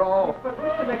 Shut it all. But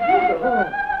Mr.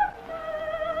 McDougal.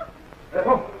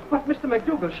 But Mr.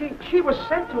 McDougal, she was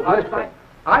sent to us by...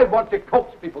 I want to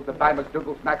coax people to buy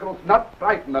McDougal's mackerels, not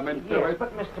frighten them into Yes, it.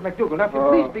 but Mr. McDougal, now, if you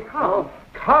please be calm.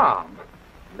 Calm?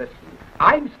 Listen,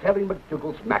 I'm selling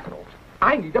McDougal's mackerels.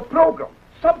 I need a program,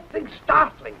 something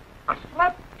startling, a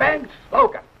slap-bang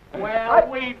slogan. Well,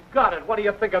 we've got it. What do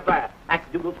you think of that?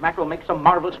 McDougal's mackerel makes a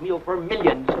marvelous meal for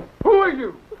millions. Who are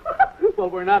you? Well,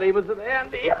 we're not even to the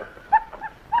end here.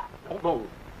 Don't move.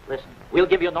 Listen, we'll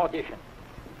give you an audition.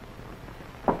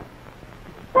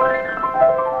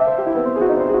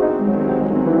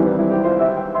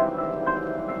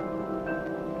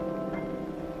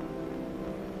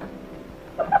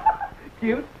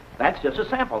 Cute. That's just a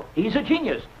sample. He's a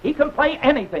genius. He can play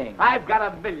anything. I've got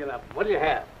 1,000,000 of them. What do you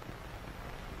have?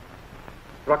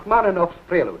 Rachmaninoff's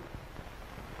Prelude.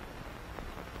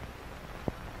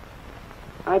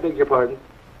 I beg your pardon.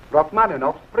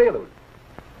 Rachmaninoff's Prelude.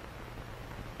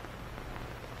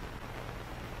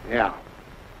 Yeah.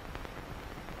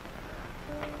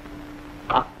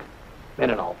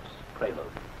 Rachmaninoff's Prelude.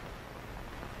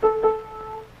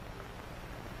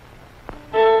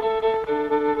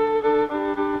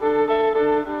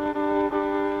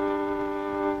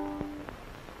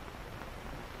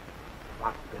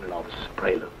 Rachmaninoff's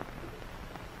Prelude.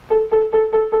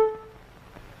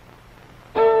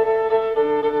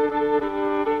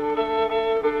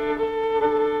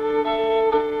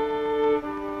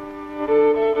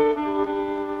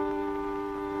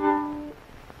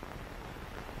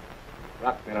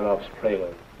 Rachmaninoff's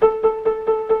Prelude.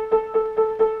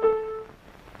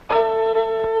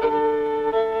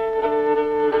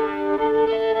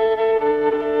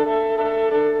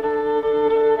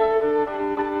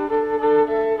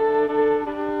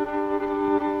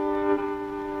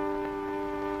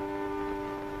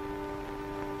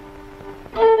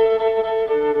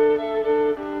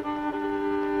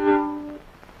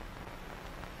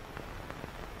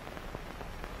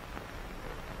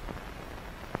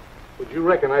 Would you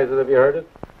recognize it if you heard it?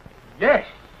 Yes.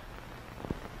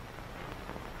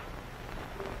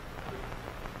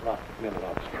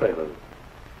 Prelude.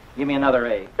 Give me another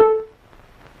A.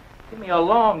 Give me a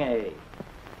long A. Is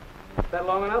that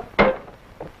long enough? You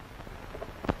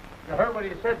heard what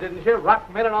he said, didn't you?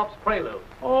 Rachmaninoff's Prelude.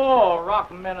 Oh,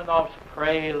 Rachmaninoff's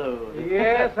Prelude.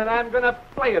 Yes, and I'm going to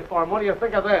play it for him. What do you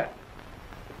think of that?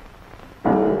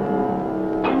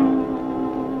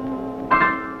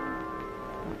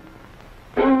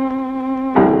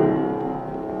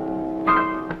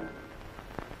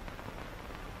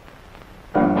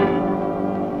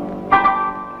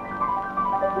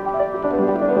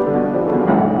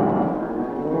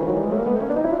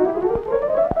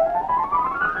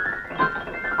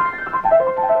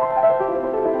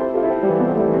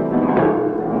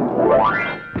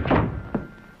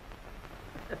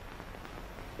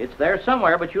 It's there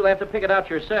somewhere, but you'll have to pick it out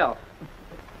yourself.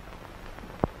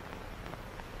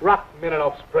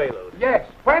 Rachmaninoff's Prelude. Yes.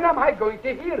 When am I going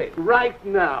to hear it? Right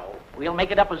now. We'll make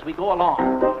it up as we go along.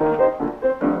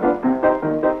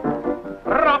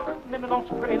 Rachmaninoff's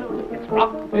Prelude. It's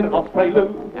Rachmaninoff's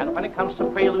Prelude. And when it comes to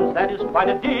preludes, that is quite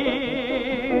a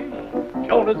dish.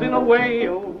 Jonah's in a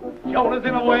whale. Jonah's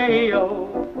in a whale.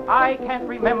 I can't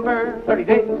remember 30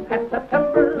 days at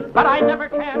September, but I never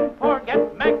can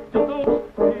forget MacDougall's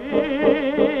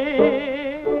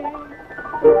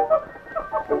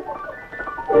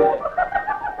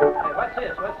Hey, what's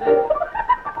this? What's this?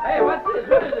 Hey, what's this?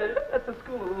 What is it? That's a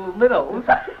school of little minnows.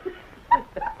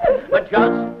 But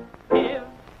just give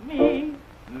me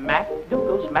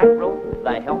MacDougall's mackerel,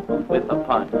 the help with a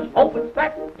punch. Oh, it's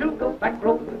MacDougall's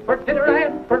mackerel for dinner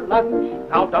and for lunch.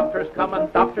 Now doctors come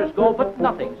and doctors go, but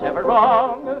nothing's ever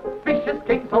wrong. Fish is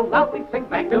king, so loudly sing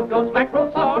MacDougall's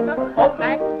mackerel song. Oh,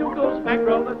 MacDougall's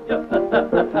mackerel.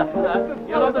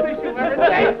 You know the fish is every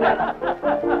day.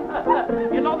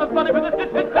 You know the funny with the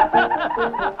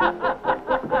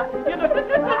you know.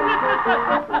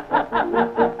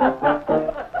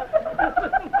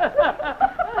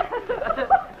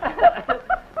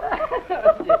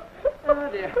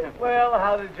 Well,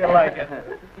 how did you like it?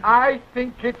 I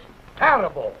think it's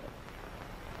terrible.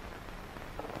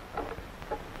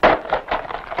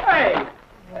 Hey!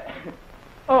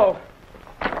 Oh.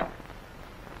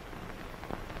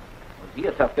 Was he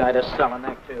a tough guy to sell an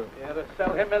act to? Yeah, to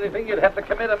sell him anything, you'd have to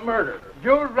commit a murder.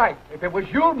 You're right. If it was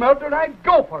your murder, I'd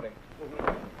go for it. Wait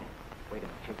a minute,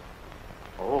 Chic.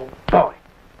 Oh, boy.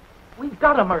 We've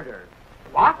got a murder.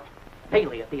 What?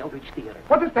 Bailey at the Eldridge Theater.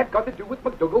 What has that got to do with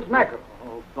MacDougall's mackerel?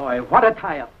 Oh, boy, what a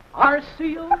tie-up. Our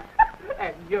seal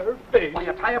And your face. Well,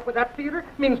 you tie up with that theater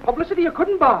means publicity you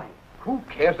couldn't buy. Who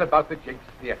cares about the Jinx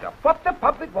Theater? What the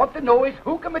public want to know is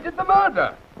who committed the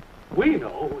murder. We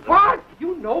know. What?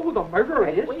 You know who the murderer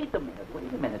is? Wait a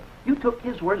minute. You took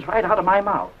his words right out of my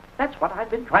mouth. That's what I've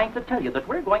been trying to tell you, that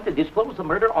we're going to disclose the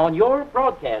murder on your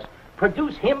broadcast.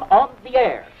 Produce him on the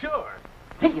air. Sure.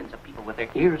 Millions of people with their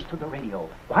ears to the radio,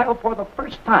 while for the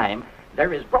first time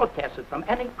there is broadcasted from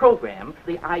any program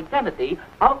the identity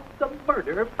of the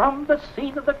murderer from the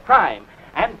scene of the crime,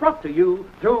 and brought to you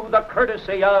through the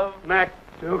courtesy of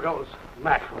MacDougall's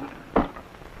mackerel.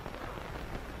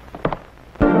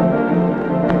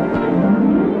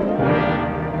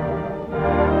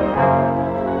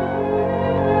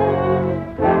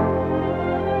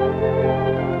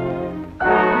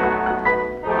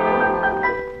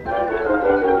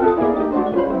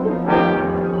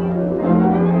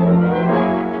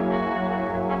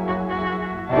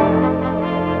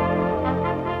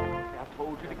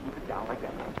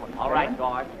 All right,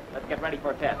 George, let's get ready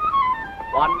for a test.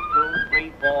 1, 2,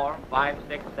 3, 4, 5,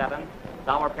 6, 7.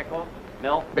 Sour pickles,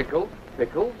 milk. Pickles,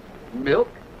 milk,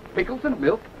 pickles and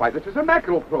milk. Why, this is a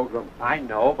mackerel program. I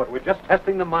know, but we're just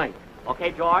testing the mic.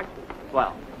 Okay, George?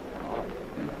 12.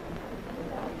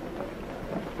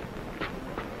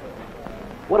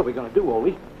 What are we going to do,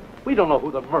 Ole? We don't know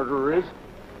who the murderer is.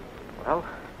 Well,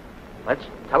 let's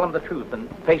tell him the truth and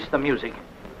face the music.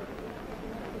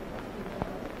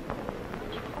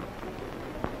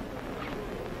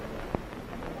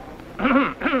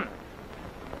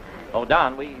 Oh,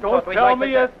 Don, Don't tell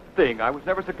me a thing. I was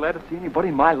never so glad to see anybody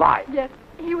in my life. Yes,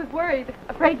 he was worried,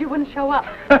 afraid you wouldn't show up.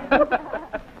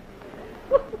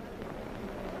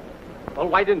 Well,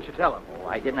 why didn't you tell him? Oh,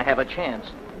 I didn't have a chance.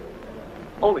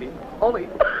 Ole,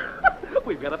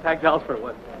 we've got a packed house for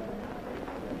once.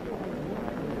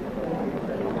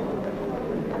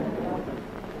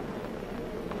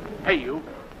 Hey, you.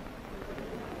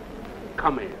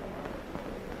 Come here.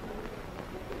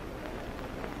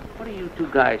 What are you two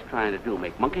guys trying to do?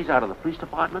 Make monkeys out of the police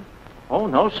department? Oh,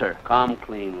 no, sir. Come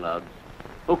clean, Lugs.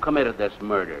 Who committed this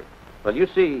murder? Well, you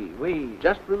see, we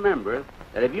just remember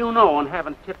that if you know and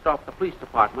haven't tipped off the police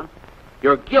department,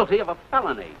 you're guilty of a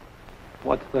felony.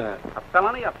 What's that? A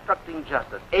felony obstructing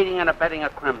justice, aiding and abetting a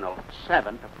criminal.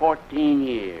 7 to 14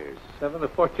 years. 7 to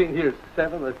 14 years.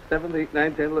 7, 8,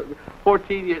 9, 10, 11,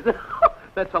 14 years.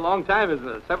 That's a long time, isn't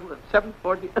it? 7,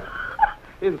 14.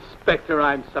 Inspector,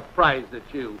 I'm surprised at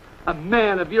you. A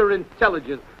man of your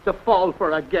intelligence to fall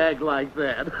for a gag like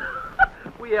that.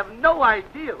 We have no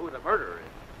idea who the murderer is.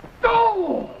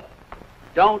 Oh!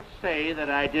 Don't say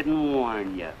that I didn't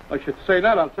warn you. I should say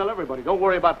that. I'll tell everybody. Don't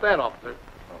worry about that, officer.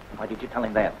 Why did you tell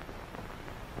him that?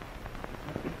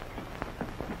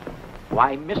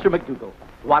 Why, Mr. McDougal,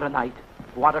 what a night,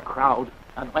 what a crowd.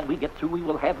 And when we get through, we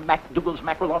will have MacDougal's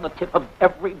mackerel on the tip of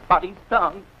everybody's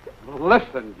tongue.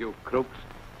 Listen, you crooks.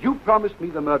 You promised me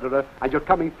the murderer, and you're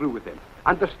coming through with him.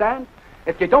 Understand?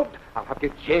 If you don't, I'll have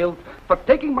you jailed for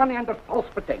taking money under false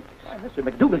pretenses. Why, Mr.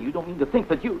 McDougal, you don't mean to think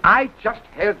that you... I just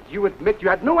heard you admit you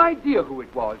had no idea who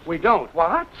it was. We don't.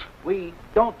 What? We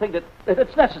don't think that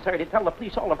it's necessary to tell the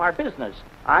police all of our business.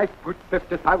 I've put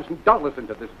 $50,000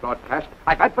 into this broadcast.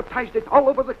 I've advertised it all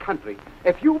over the country.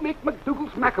 If you make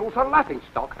McDougal's mackerels a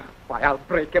laughingstock, why, I'll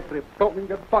break every bone in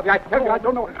your body. I tell you, I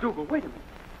don't know. McDougal, wait a minute.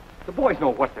 The boys know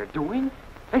what they're doing.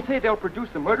 They say they'll produce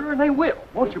the murderer, and they will.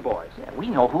 Won't you, boys? Yeah, we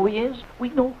know who he is.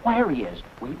 We know where he is.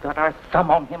 We've got our thumb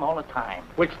on him all the time.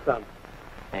 Which thumb?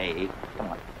 Hey, come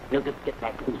on. We'll just get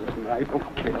back to this. I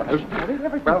don't care.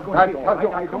 Well,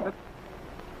 I don't.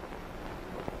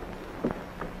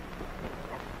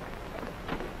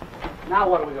 Now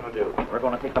what are we going to do? We're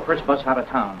going to take the first bus out of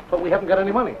town. But we haven't got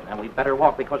any money. And we better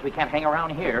walk because we can't hang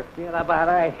around here. Yeah, but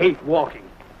I hate walking.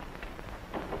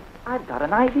 I've got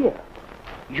an idea.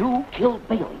 You killed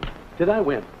Bailey. Did I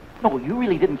win? No, you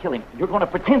really didn't kill him. You're going to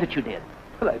pretend that you did.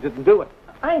 Well, I didn't do it.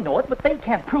 I know it, but they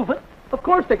can't prove it. Of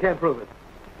course they can't prove it.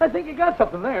 I think you got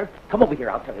something there. Come over here,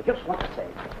 I'll tell you just what to say.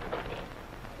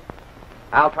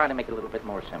 I'll try to make it a little bit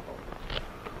more simple.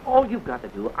 All you've got to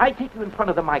do, I take you in front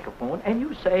of the microphone, and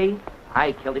you say,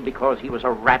 I killed him because he was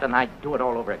a rat, and I'd do it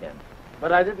all over again.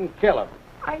 But I didn't kill him.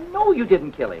 I know you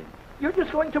didn't kill him. You're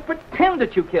just going to pretend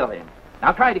that you killed him.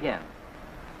 Now try it again.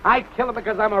 I killed him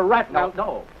because I'm a rat now.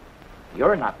 No.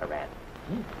 You're not the rat.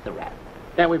 He's the rat.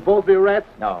 Can we both be rats?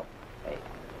 No. Hey,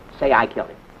 say I killed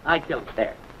him. I killed him.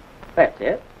 There. That's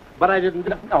it. But I didn't.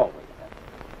 No, wait a minute.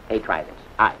 Hey, try this.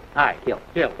 I killed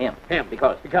him.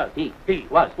 Because he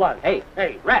was. Hey,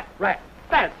 rat.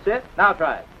 That's it. now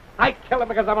try it. I killed him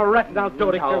because I'm a rat now. Do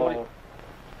it carefully.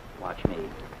 Watch me.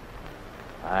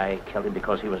 I killed him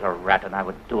because he was a rat, and I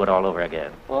would do it all over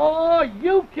again. Oh,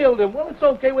 you killed him. Well, it's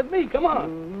okay with me. Come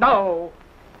on. No.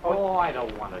 Oh, I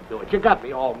don't want to do it. You got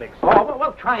me all mixed Oh, up.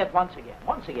 well, try it once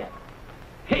again.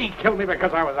 He killed me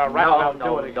because I was a rat.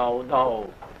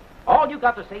 No. All you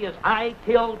got to say is, I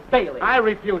killed Bailey. I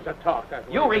refuse to talk. That's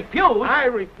what You I do. refuse? I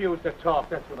refuse to talk.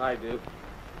 That's what I do.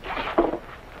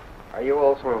 Are you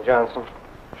Olsen and Johnson?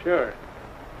 Sure.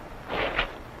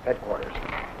 Headquarters.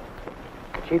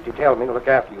 The chief detailed me to look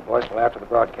after you boys till after the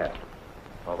broadcast.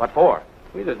 Well, what for?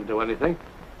 We didn't do anything.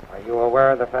 Are you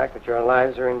aware of the fact that your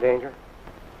lives are in danger?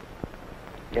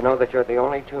 You know that you're the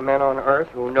only two men on Earth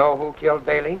who know who killed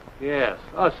Bailey? Yes,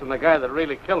 us and the guy that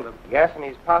really killed him. Yes, and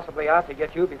he's possibly out to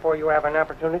get you before you have an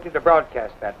opportunity to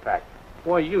broadcast that fact.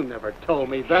 Boy, you never told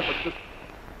me that. Was just...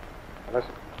 Now,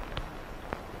 listen.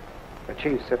 The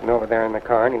chief's sitting over there in the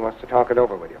car, and he wants to talk it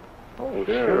over with you. Oh,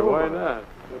 sure, why not?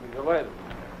 We'll be delighted.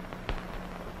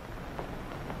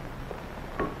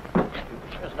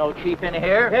 There's no chief in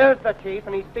here. Here's the chief,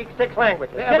 and he speaks 6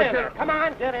 languages. Yeah, Get in but there. Come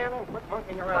on, get in and quit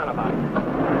monkeying around about it.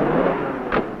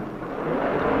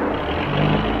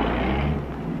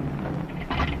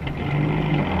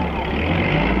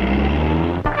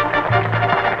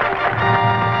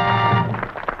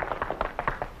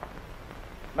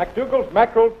 MacDougal's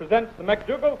Mackerel presents the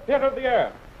MacDougal Theater of the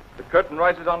Air. The curtain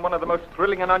rises on one of the most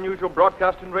thrilling and unusual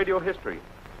broadcasts in radio history.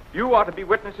 You are to be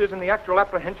witnesses in the actual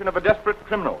apprehension of a desperate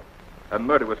criminal. A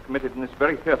murder was committed in this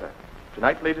very theater.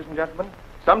 Tonight, ladies and gentlemen,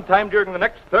 sometime during the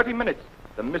next 30 minutes,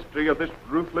 the mystery of this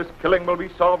ruthless killing will be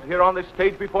solved here on this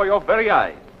stage before your very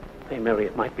eyes. Hey, Mary,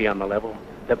 it might be on the level.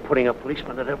 They're putting a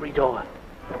policeman at every door.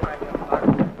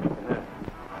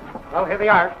 Well, here they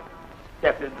are.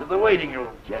 Step into the waiting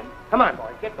room, Jen. Come on,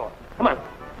 boys, get going. Come on.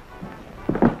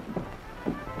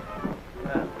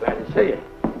 Glad to see you.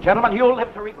 Gentlemen, you'll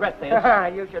live to regret this.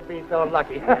 You should be so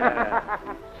lucky.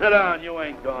 Sit down. You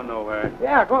ain't going nowhere.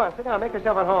 Yeah, go on, sit down. Make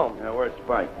yourself at home. Now, where's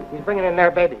Spike? He's bringing in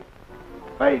their baby.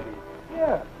 Baby.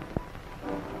 Yeah.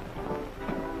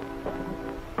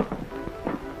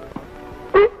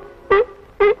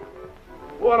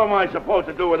 What am I supposed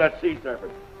to do with that sea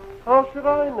serpent? How should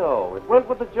I know? It went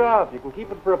with the job. You can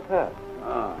keep it for a pet.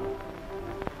 Ah.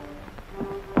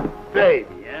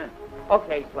 Baby, eh?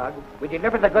 Okay, Slug. We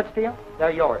deliver the goods to you.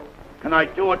 They're yours. Can I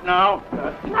do it now?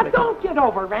 Now, don't get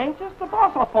over anxious. The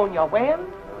boss will phone you when.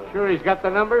 Sure he's got the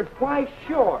number? Why,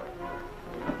 sure.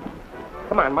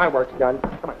 Come on, my work's done.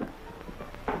 Come on.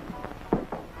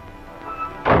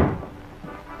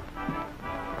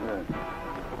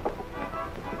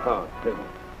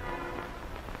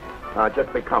 Oh,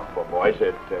 just be comfortable, boys.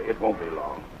 It won't be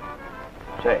long.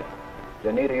 Say,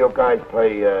 do neither of you guys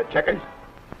play checkers?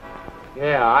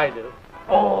 Yeah, I do.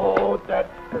 Oh, that's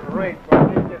great. Well,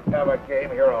 we just have a game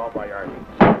here all by ourselves.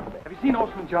 Have you seen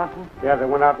Olsen and Johnson? Yeah, they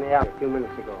went out in the alley a few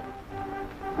minutes ago.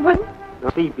 What?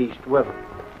 The sea beast with them.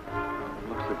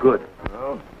 Looks so good.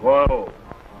 Oh, whoa.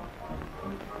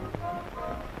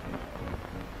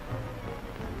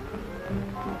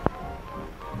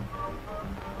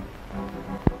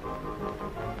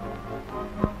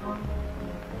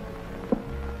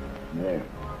 There.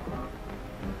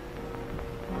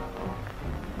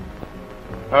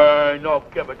 No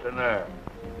gibbets in there.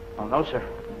 Oh, no, sir.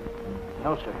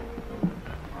 No, sir.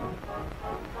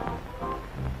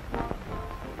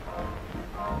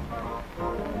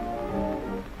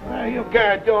 You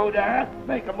can't do that.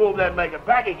 Make a move, then make it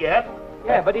back again.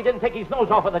 Yeah, but he didn't take his nose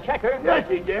off of the checker. Yes,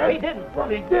 he did. He didn't. Well,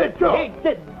 he did, too. He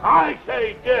didn't. I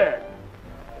say he did.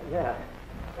 Yeah,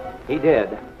 he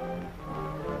did.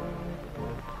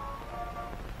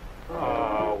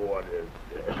 Oh, what is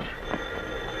this?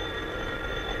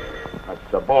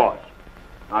 That's the boss.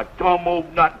 Now, don't move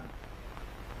nothing.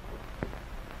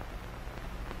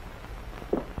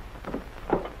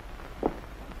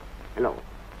 Hello.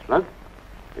 Slug?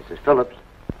 This is Phillips.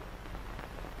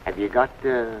 Have you got,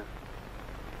 Yeah,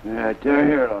 they're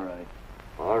here, all right.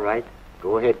 All right.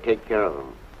 Go ahead, take care of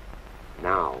them.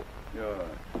 Now. Sure.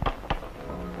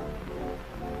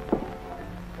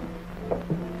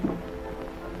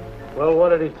 Well, what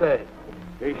did he say?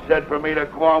 He said for me to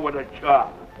go on with the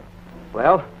job.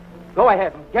 Well, go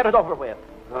ahead and get it over with.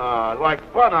 Like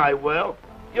fun, I will.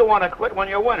 You want to quit when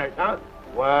you're winners, huh?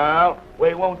 Well,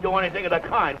 we won't do anything of the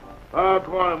kind.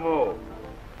 Go on and move.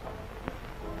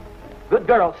 Good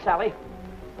girl, Sally.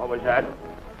 What was that?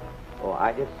 Oh,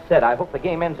 I just said I hope the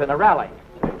game ends in a rally.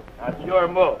 That's your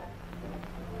move.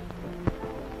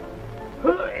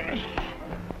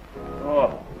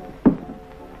 Oh,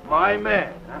 my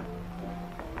man, huh?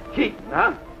 Chic,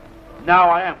 huh? Now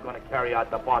I am going to carry out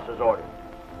the boss's orders.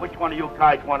 Which one of you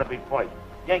guys want to be first?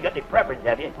 You ain't got any preference,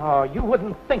 have you? Oh, you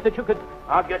wouldn't think that you could...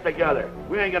 I'll get together.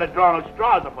 We ain't going to draw no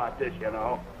straws about this, you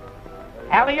know.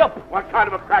 Alley-up. What kind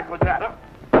of a crack was that, huh?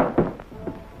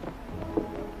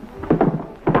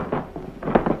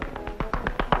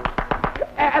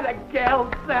 Atta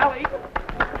gal, Sally.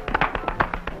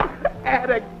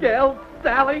 Atta gal,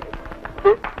 Sally.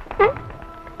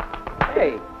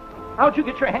 Hey, how'd you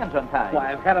get your hands untied?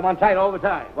 Why, I've had them untied all the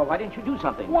time. Well, why didn't you do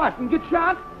something? What, and get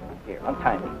shot? Here,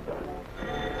 untie me.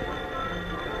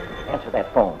 Answer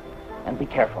that phone, and be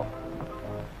careful.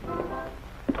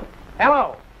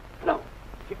 Hello. No.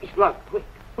 Give me Slug, quick.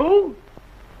 Who?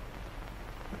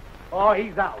 Oh,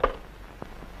 he's out.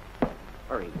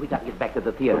 Hurry, we got to get back to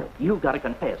the theater. You've got to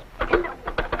confess.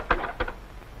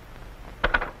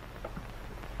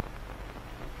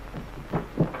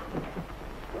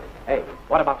 Hey,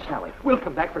 what about Sally? We'll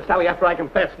come back for Sally after I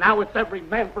confess. Now it's every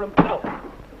man for himself.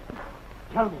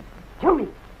 Tell me,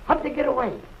 how did they get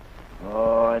away?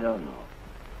 Oh, I don't know.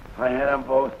 I had them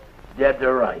both dead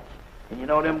to rights. And you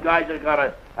know, them guys have got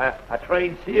a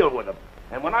trained seal with them.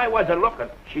 And when I wasn't looking,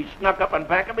 she snuck up in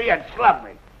back of me and slugged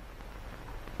me.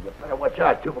 You better watch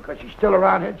out, too, because she's still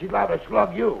around here and she's liable to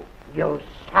slug you. You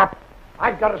sap.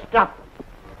 I've got to stop them.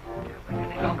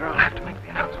 Any longer, I'll have to make the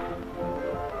announcement.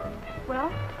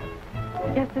 Well,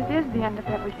 I guess this is the end of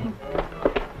everything.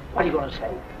 What are you going to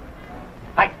say?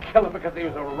 I'd kill him because he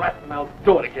was a rat, and I'll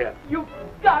do it again. You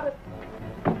got it.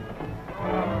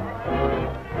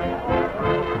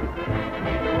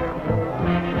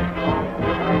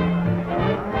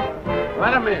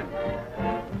 Let him in.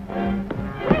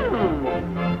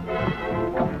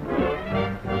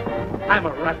 I'm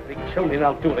a rat, and he killed me, and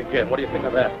I'll do it again. What do you think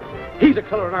of that? He's a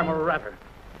killer, and I'm a ratter.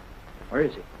 Where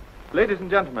is he? Ladies and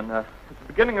gentlemen, at the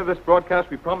beginning of this broadcast,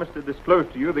 we promised to disclose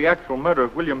to you the actual murder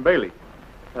of William Bailey.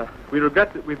 We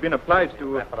regret that we've been obliged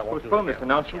to postpone this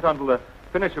announcement until the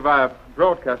finish of our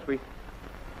broadcast.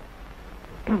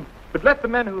 But let the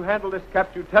men who handle this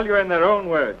capture tell you in their own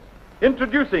words.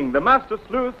 Introducing the master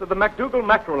sleuths of the MacDougal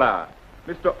Mackerel Hour,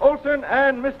 Mr. Olsen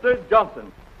and Mr.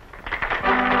 Johnson.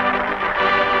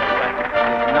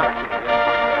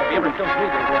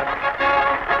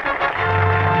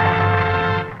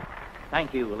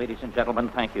 Thank you, ladies and gentlemen,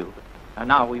 thank you. And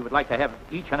now we would like to have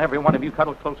each and every one of you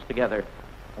cuddle close together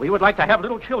we would like to have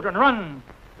little children run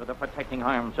to the protecting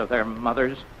arms of their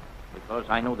mothers, because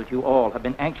I know that you all have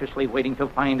been anxiously waiting to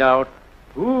find out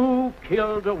who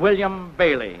killed William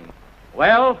Bailey.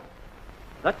 Well,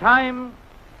 the time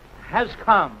has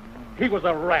come. He was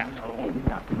a rat.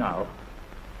 No.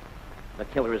 The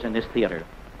killer is in this theater.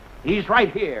 He's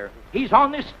right here. He's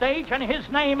on this stage, and his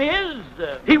name is...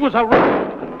 He was a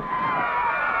rat.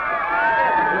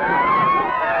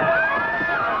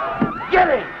 Get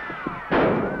him!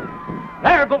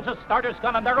 There goes the starter's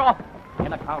gun, and they're off.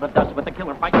 In a cloud of dust with the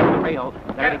killer fighting the rail.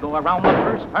 There they go around the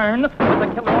first turn, with the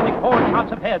killer only 4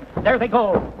 shots ahead. There they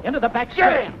go, into the back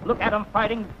stretch. Look at them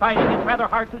fighting. It's rather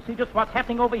hard to see just what's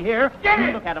happening over here.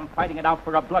 Look at them fighting it out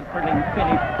for a blood-curdling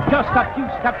finish. Just a few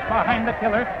steps behind the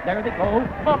killer. There they go.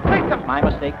 My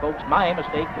mistake, folks, my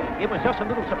mistake. It was just a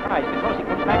little surprise, because he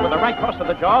comes back with a right cross to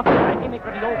the jaw, and he makes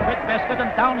for the old red basket,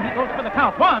 and down he goes for the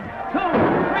count. 1, 2,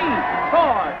 3,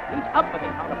 4. He's up with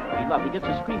the count of 3. Love. He gets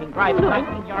a screaming drive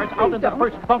 19 yards out into the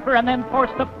first bunker, and then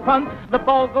forced to punt. The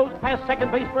ball goes past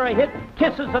second base for a hit,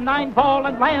 kisses the 9 ball,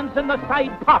 and lands in the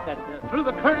side pocket. Through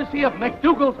the courtesy of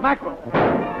McDougal's mackerel.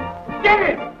 Get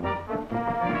him!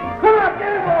 Come on,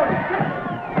 get him, boys!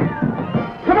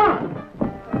 Come on!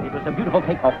 It was a beautiful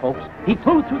takeoff, folks. He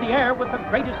flew through the air with the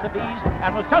greatest of ease,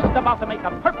 and was just about to make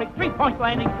a perfect 3-point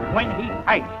landing when he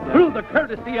crashed. Through the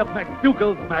courtesy of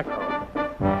McDougal's mackerel.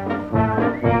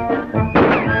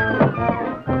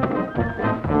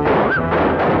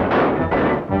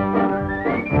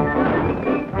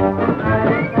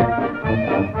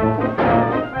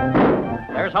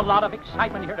 There's a lot of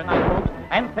excitement here tonight, folks,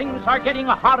 and things are getting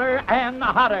hotter and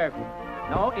hotter.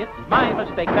 No, it's my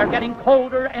mistake. They're getting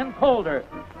colder and colder.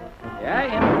 Yeah,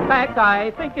 in fact,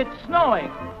 I think it's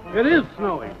snowing. It is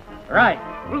snowing. Right.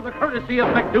 Through the courtesy of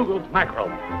McDougal's mackerel.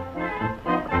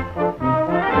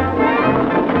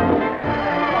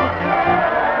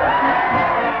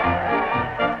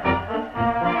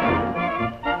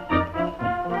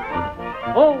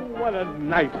 Oh, what a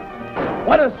night.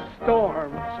 What a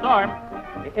storm. Storm?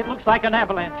 It looks like an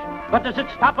avalanche. But does it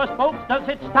stop us, folks? Does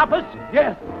it stop us?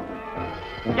 Yes.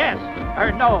 Yes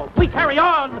or no. We carry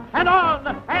on and on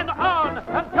and on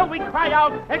until we cry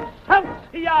out,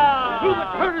 Excelsior! Through the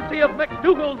courtesy of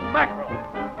McDougal's mackerel.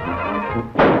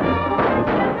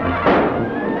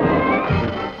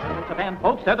 It's a band,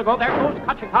 folks. There they go. There goes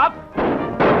Kotchikov.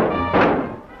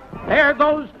 There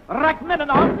goes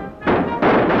Rachmaninoff.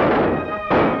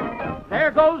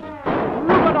 There goes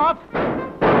Rubinoff.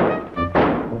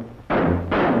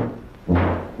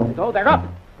 They go. They're up.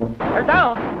 They're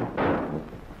down.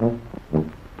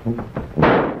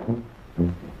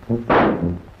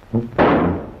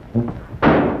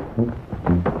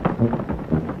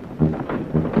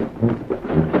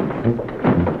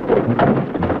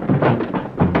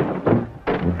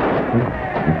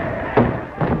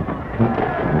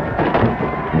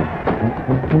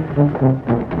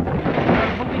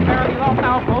 Moving fairly long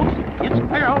now, folks. It's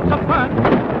barrels of fun.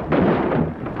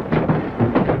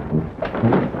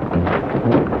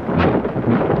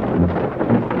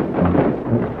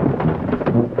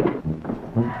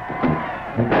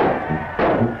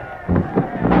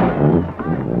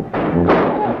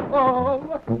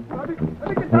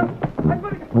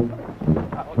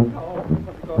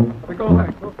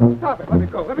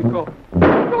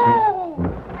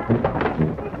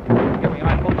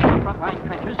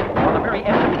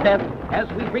 As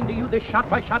we bring to you this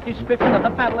shot-by-shot description of the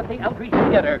battle at the Eldridge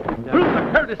Theater. Through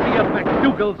the courtesy of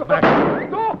McDougal's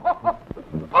mackerel.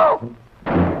 Oh!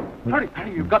 Hurry,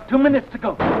 you've got 2 minutes to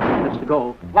go. 2 minutes to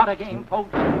go. What a game,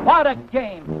 folks. What a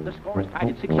game. The score is tied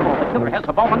at 6-all. The killer has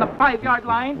the ball on the 5-yard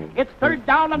line. It's 3rd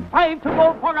down and 5 to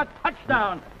go for a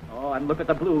touchdown. Oh, and look at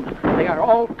the Blues. They are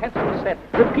all pencils set,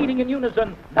 repeating in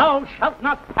unison, "Thou shalt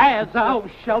not pass. Thou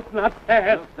shalt not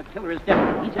pass." The killer is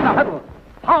dead. He's in a huddle.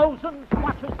 Thousands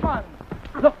watch us run.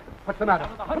 Look, what's the matter?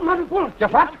 I'm out of bullets, you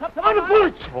fat. Out of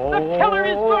bullets. The killer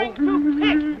is going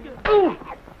to kick. Ooh.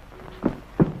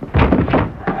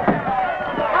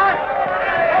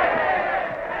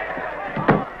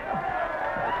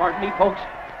 Pardon me, folks,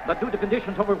 but due to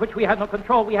conditions over which we had no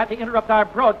control, we had to interrupt our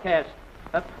broadcast.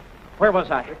 Where was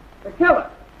I? The killer.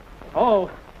 Oh,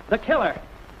 the killer.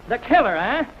 The killer,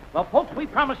 eh? Well, folks, we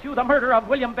promised you the murder of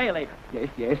William Bailey.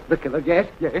 Yes, the killer, yes.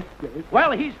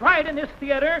 Well, he's right in this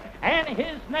theater, and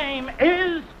his name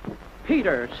is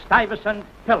Peter Stuyvesant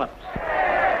Phillips.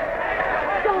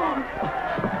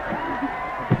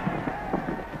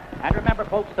 And remember,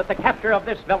 folks, that the capture of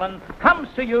this villain comes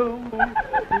to you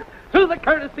through the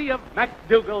courtesy of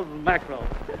McDougal's mackerel.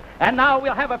 And now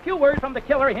we'll have a few words from the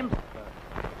killer himself.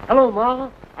 Hello, Ma.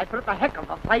 I put up a heck of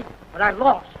a fight, but I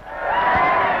lost.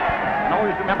 And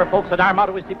always remember, folks, that our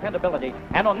motto is dependability.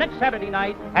 And on next Saturday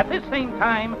night, at this same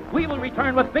time, we will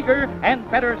return with bigger and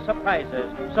better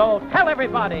surprises. So tell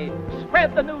everybody,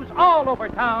 spread the news all over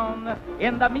town.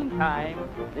 In the meantime,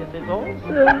 this is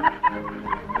Olsen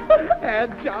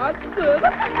and Johnson.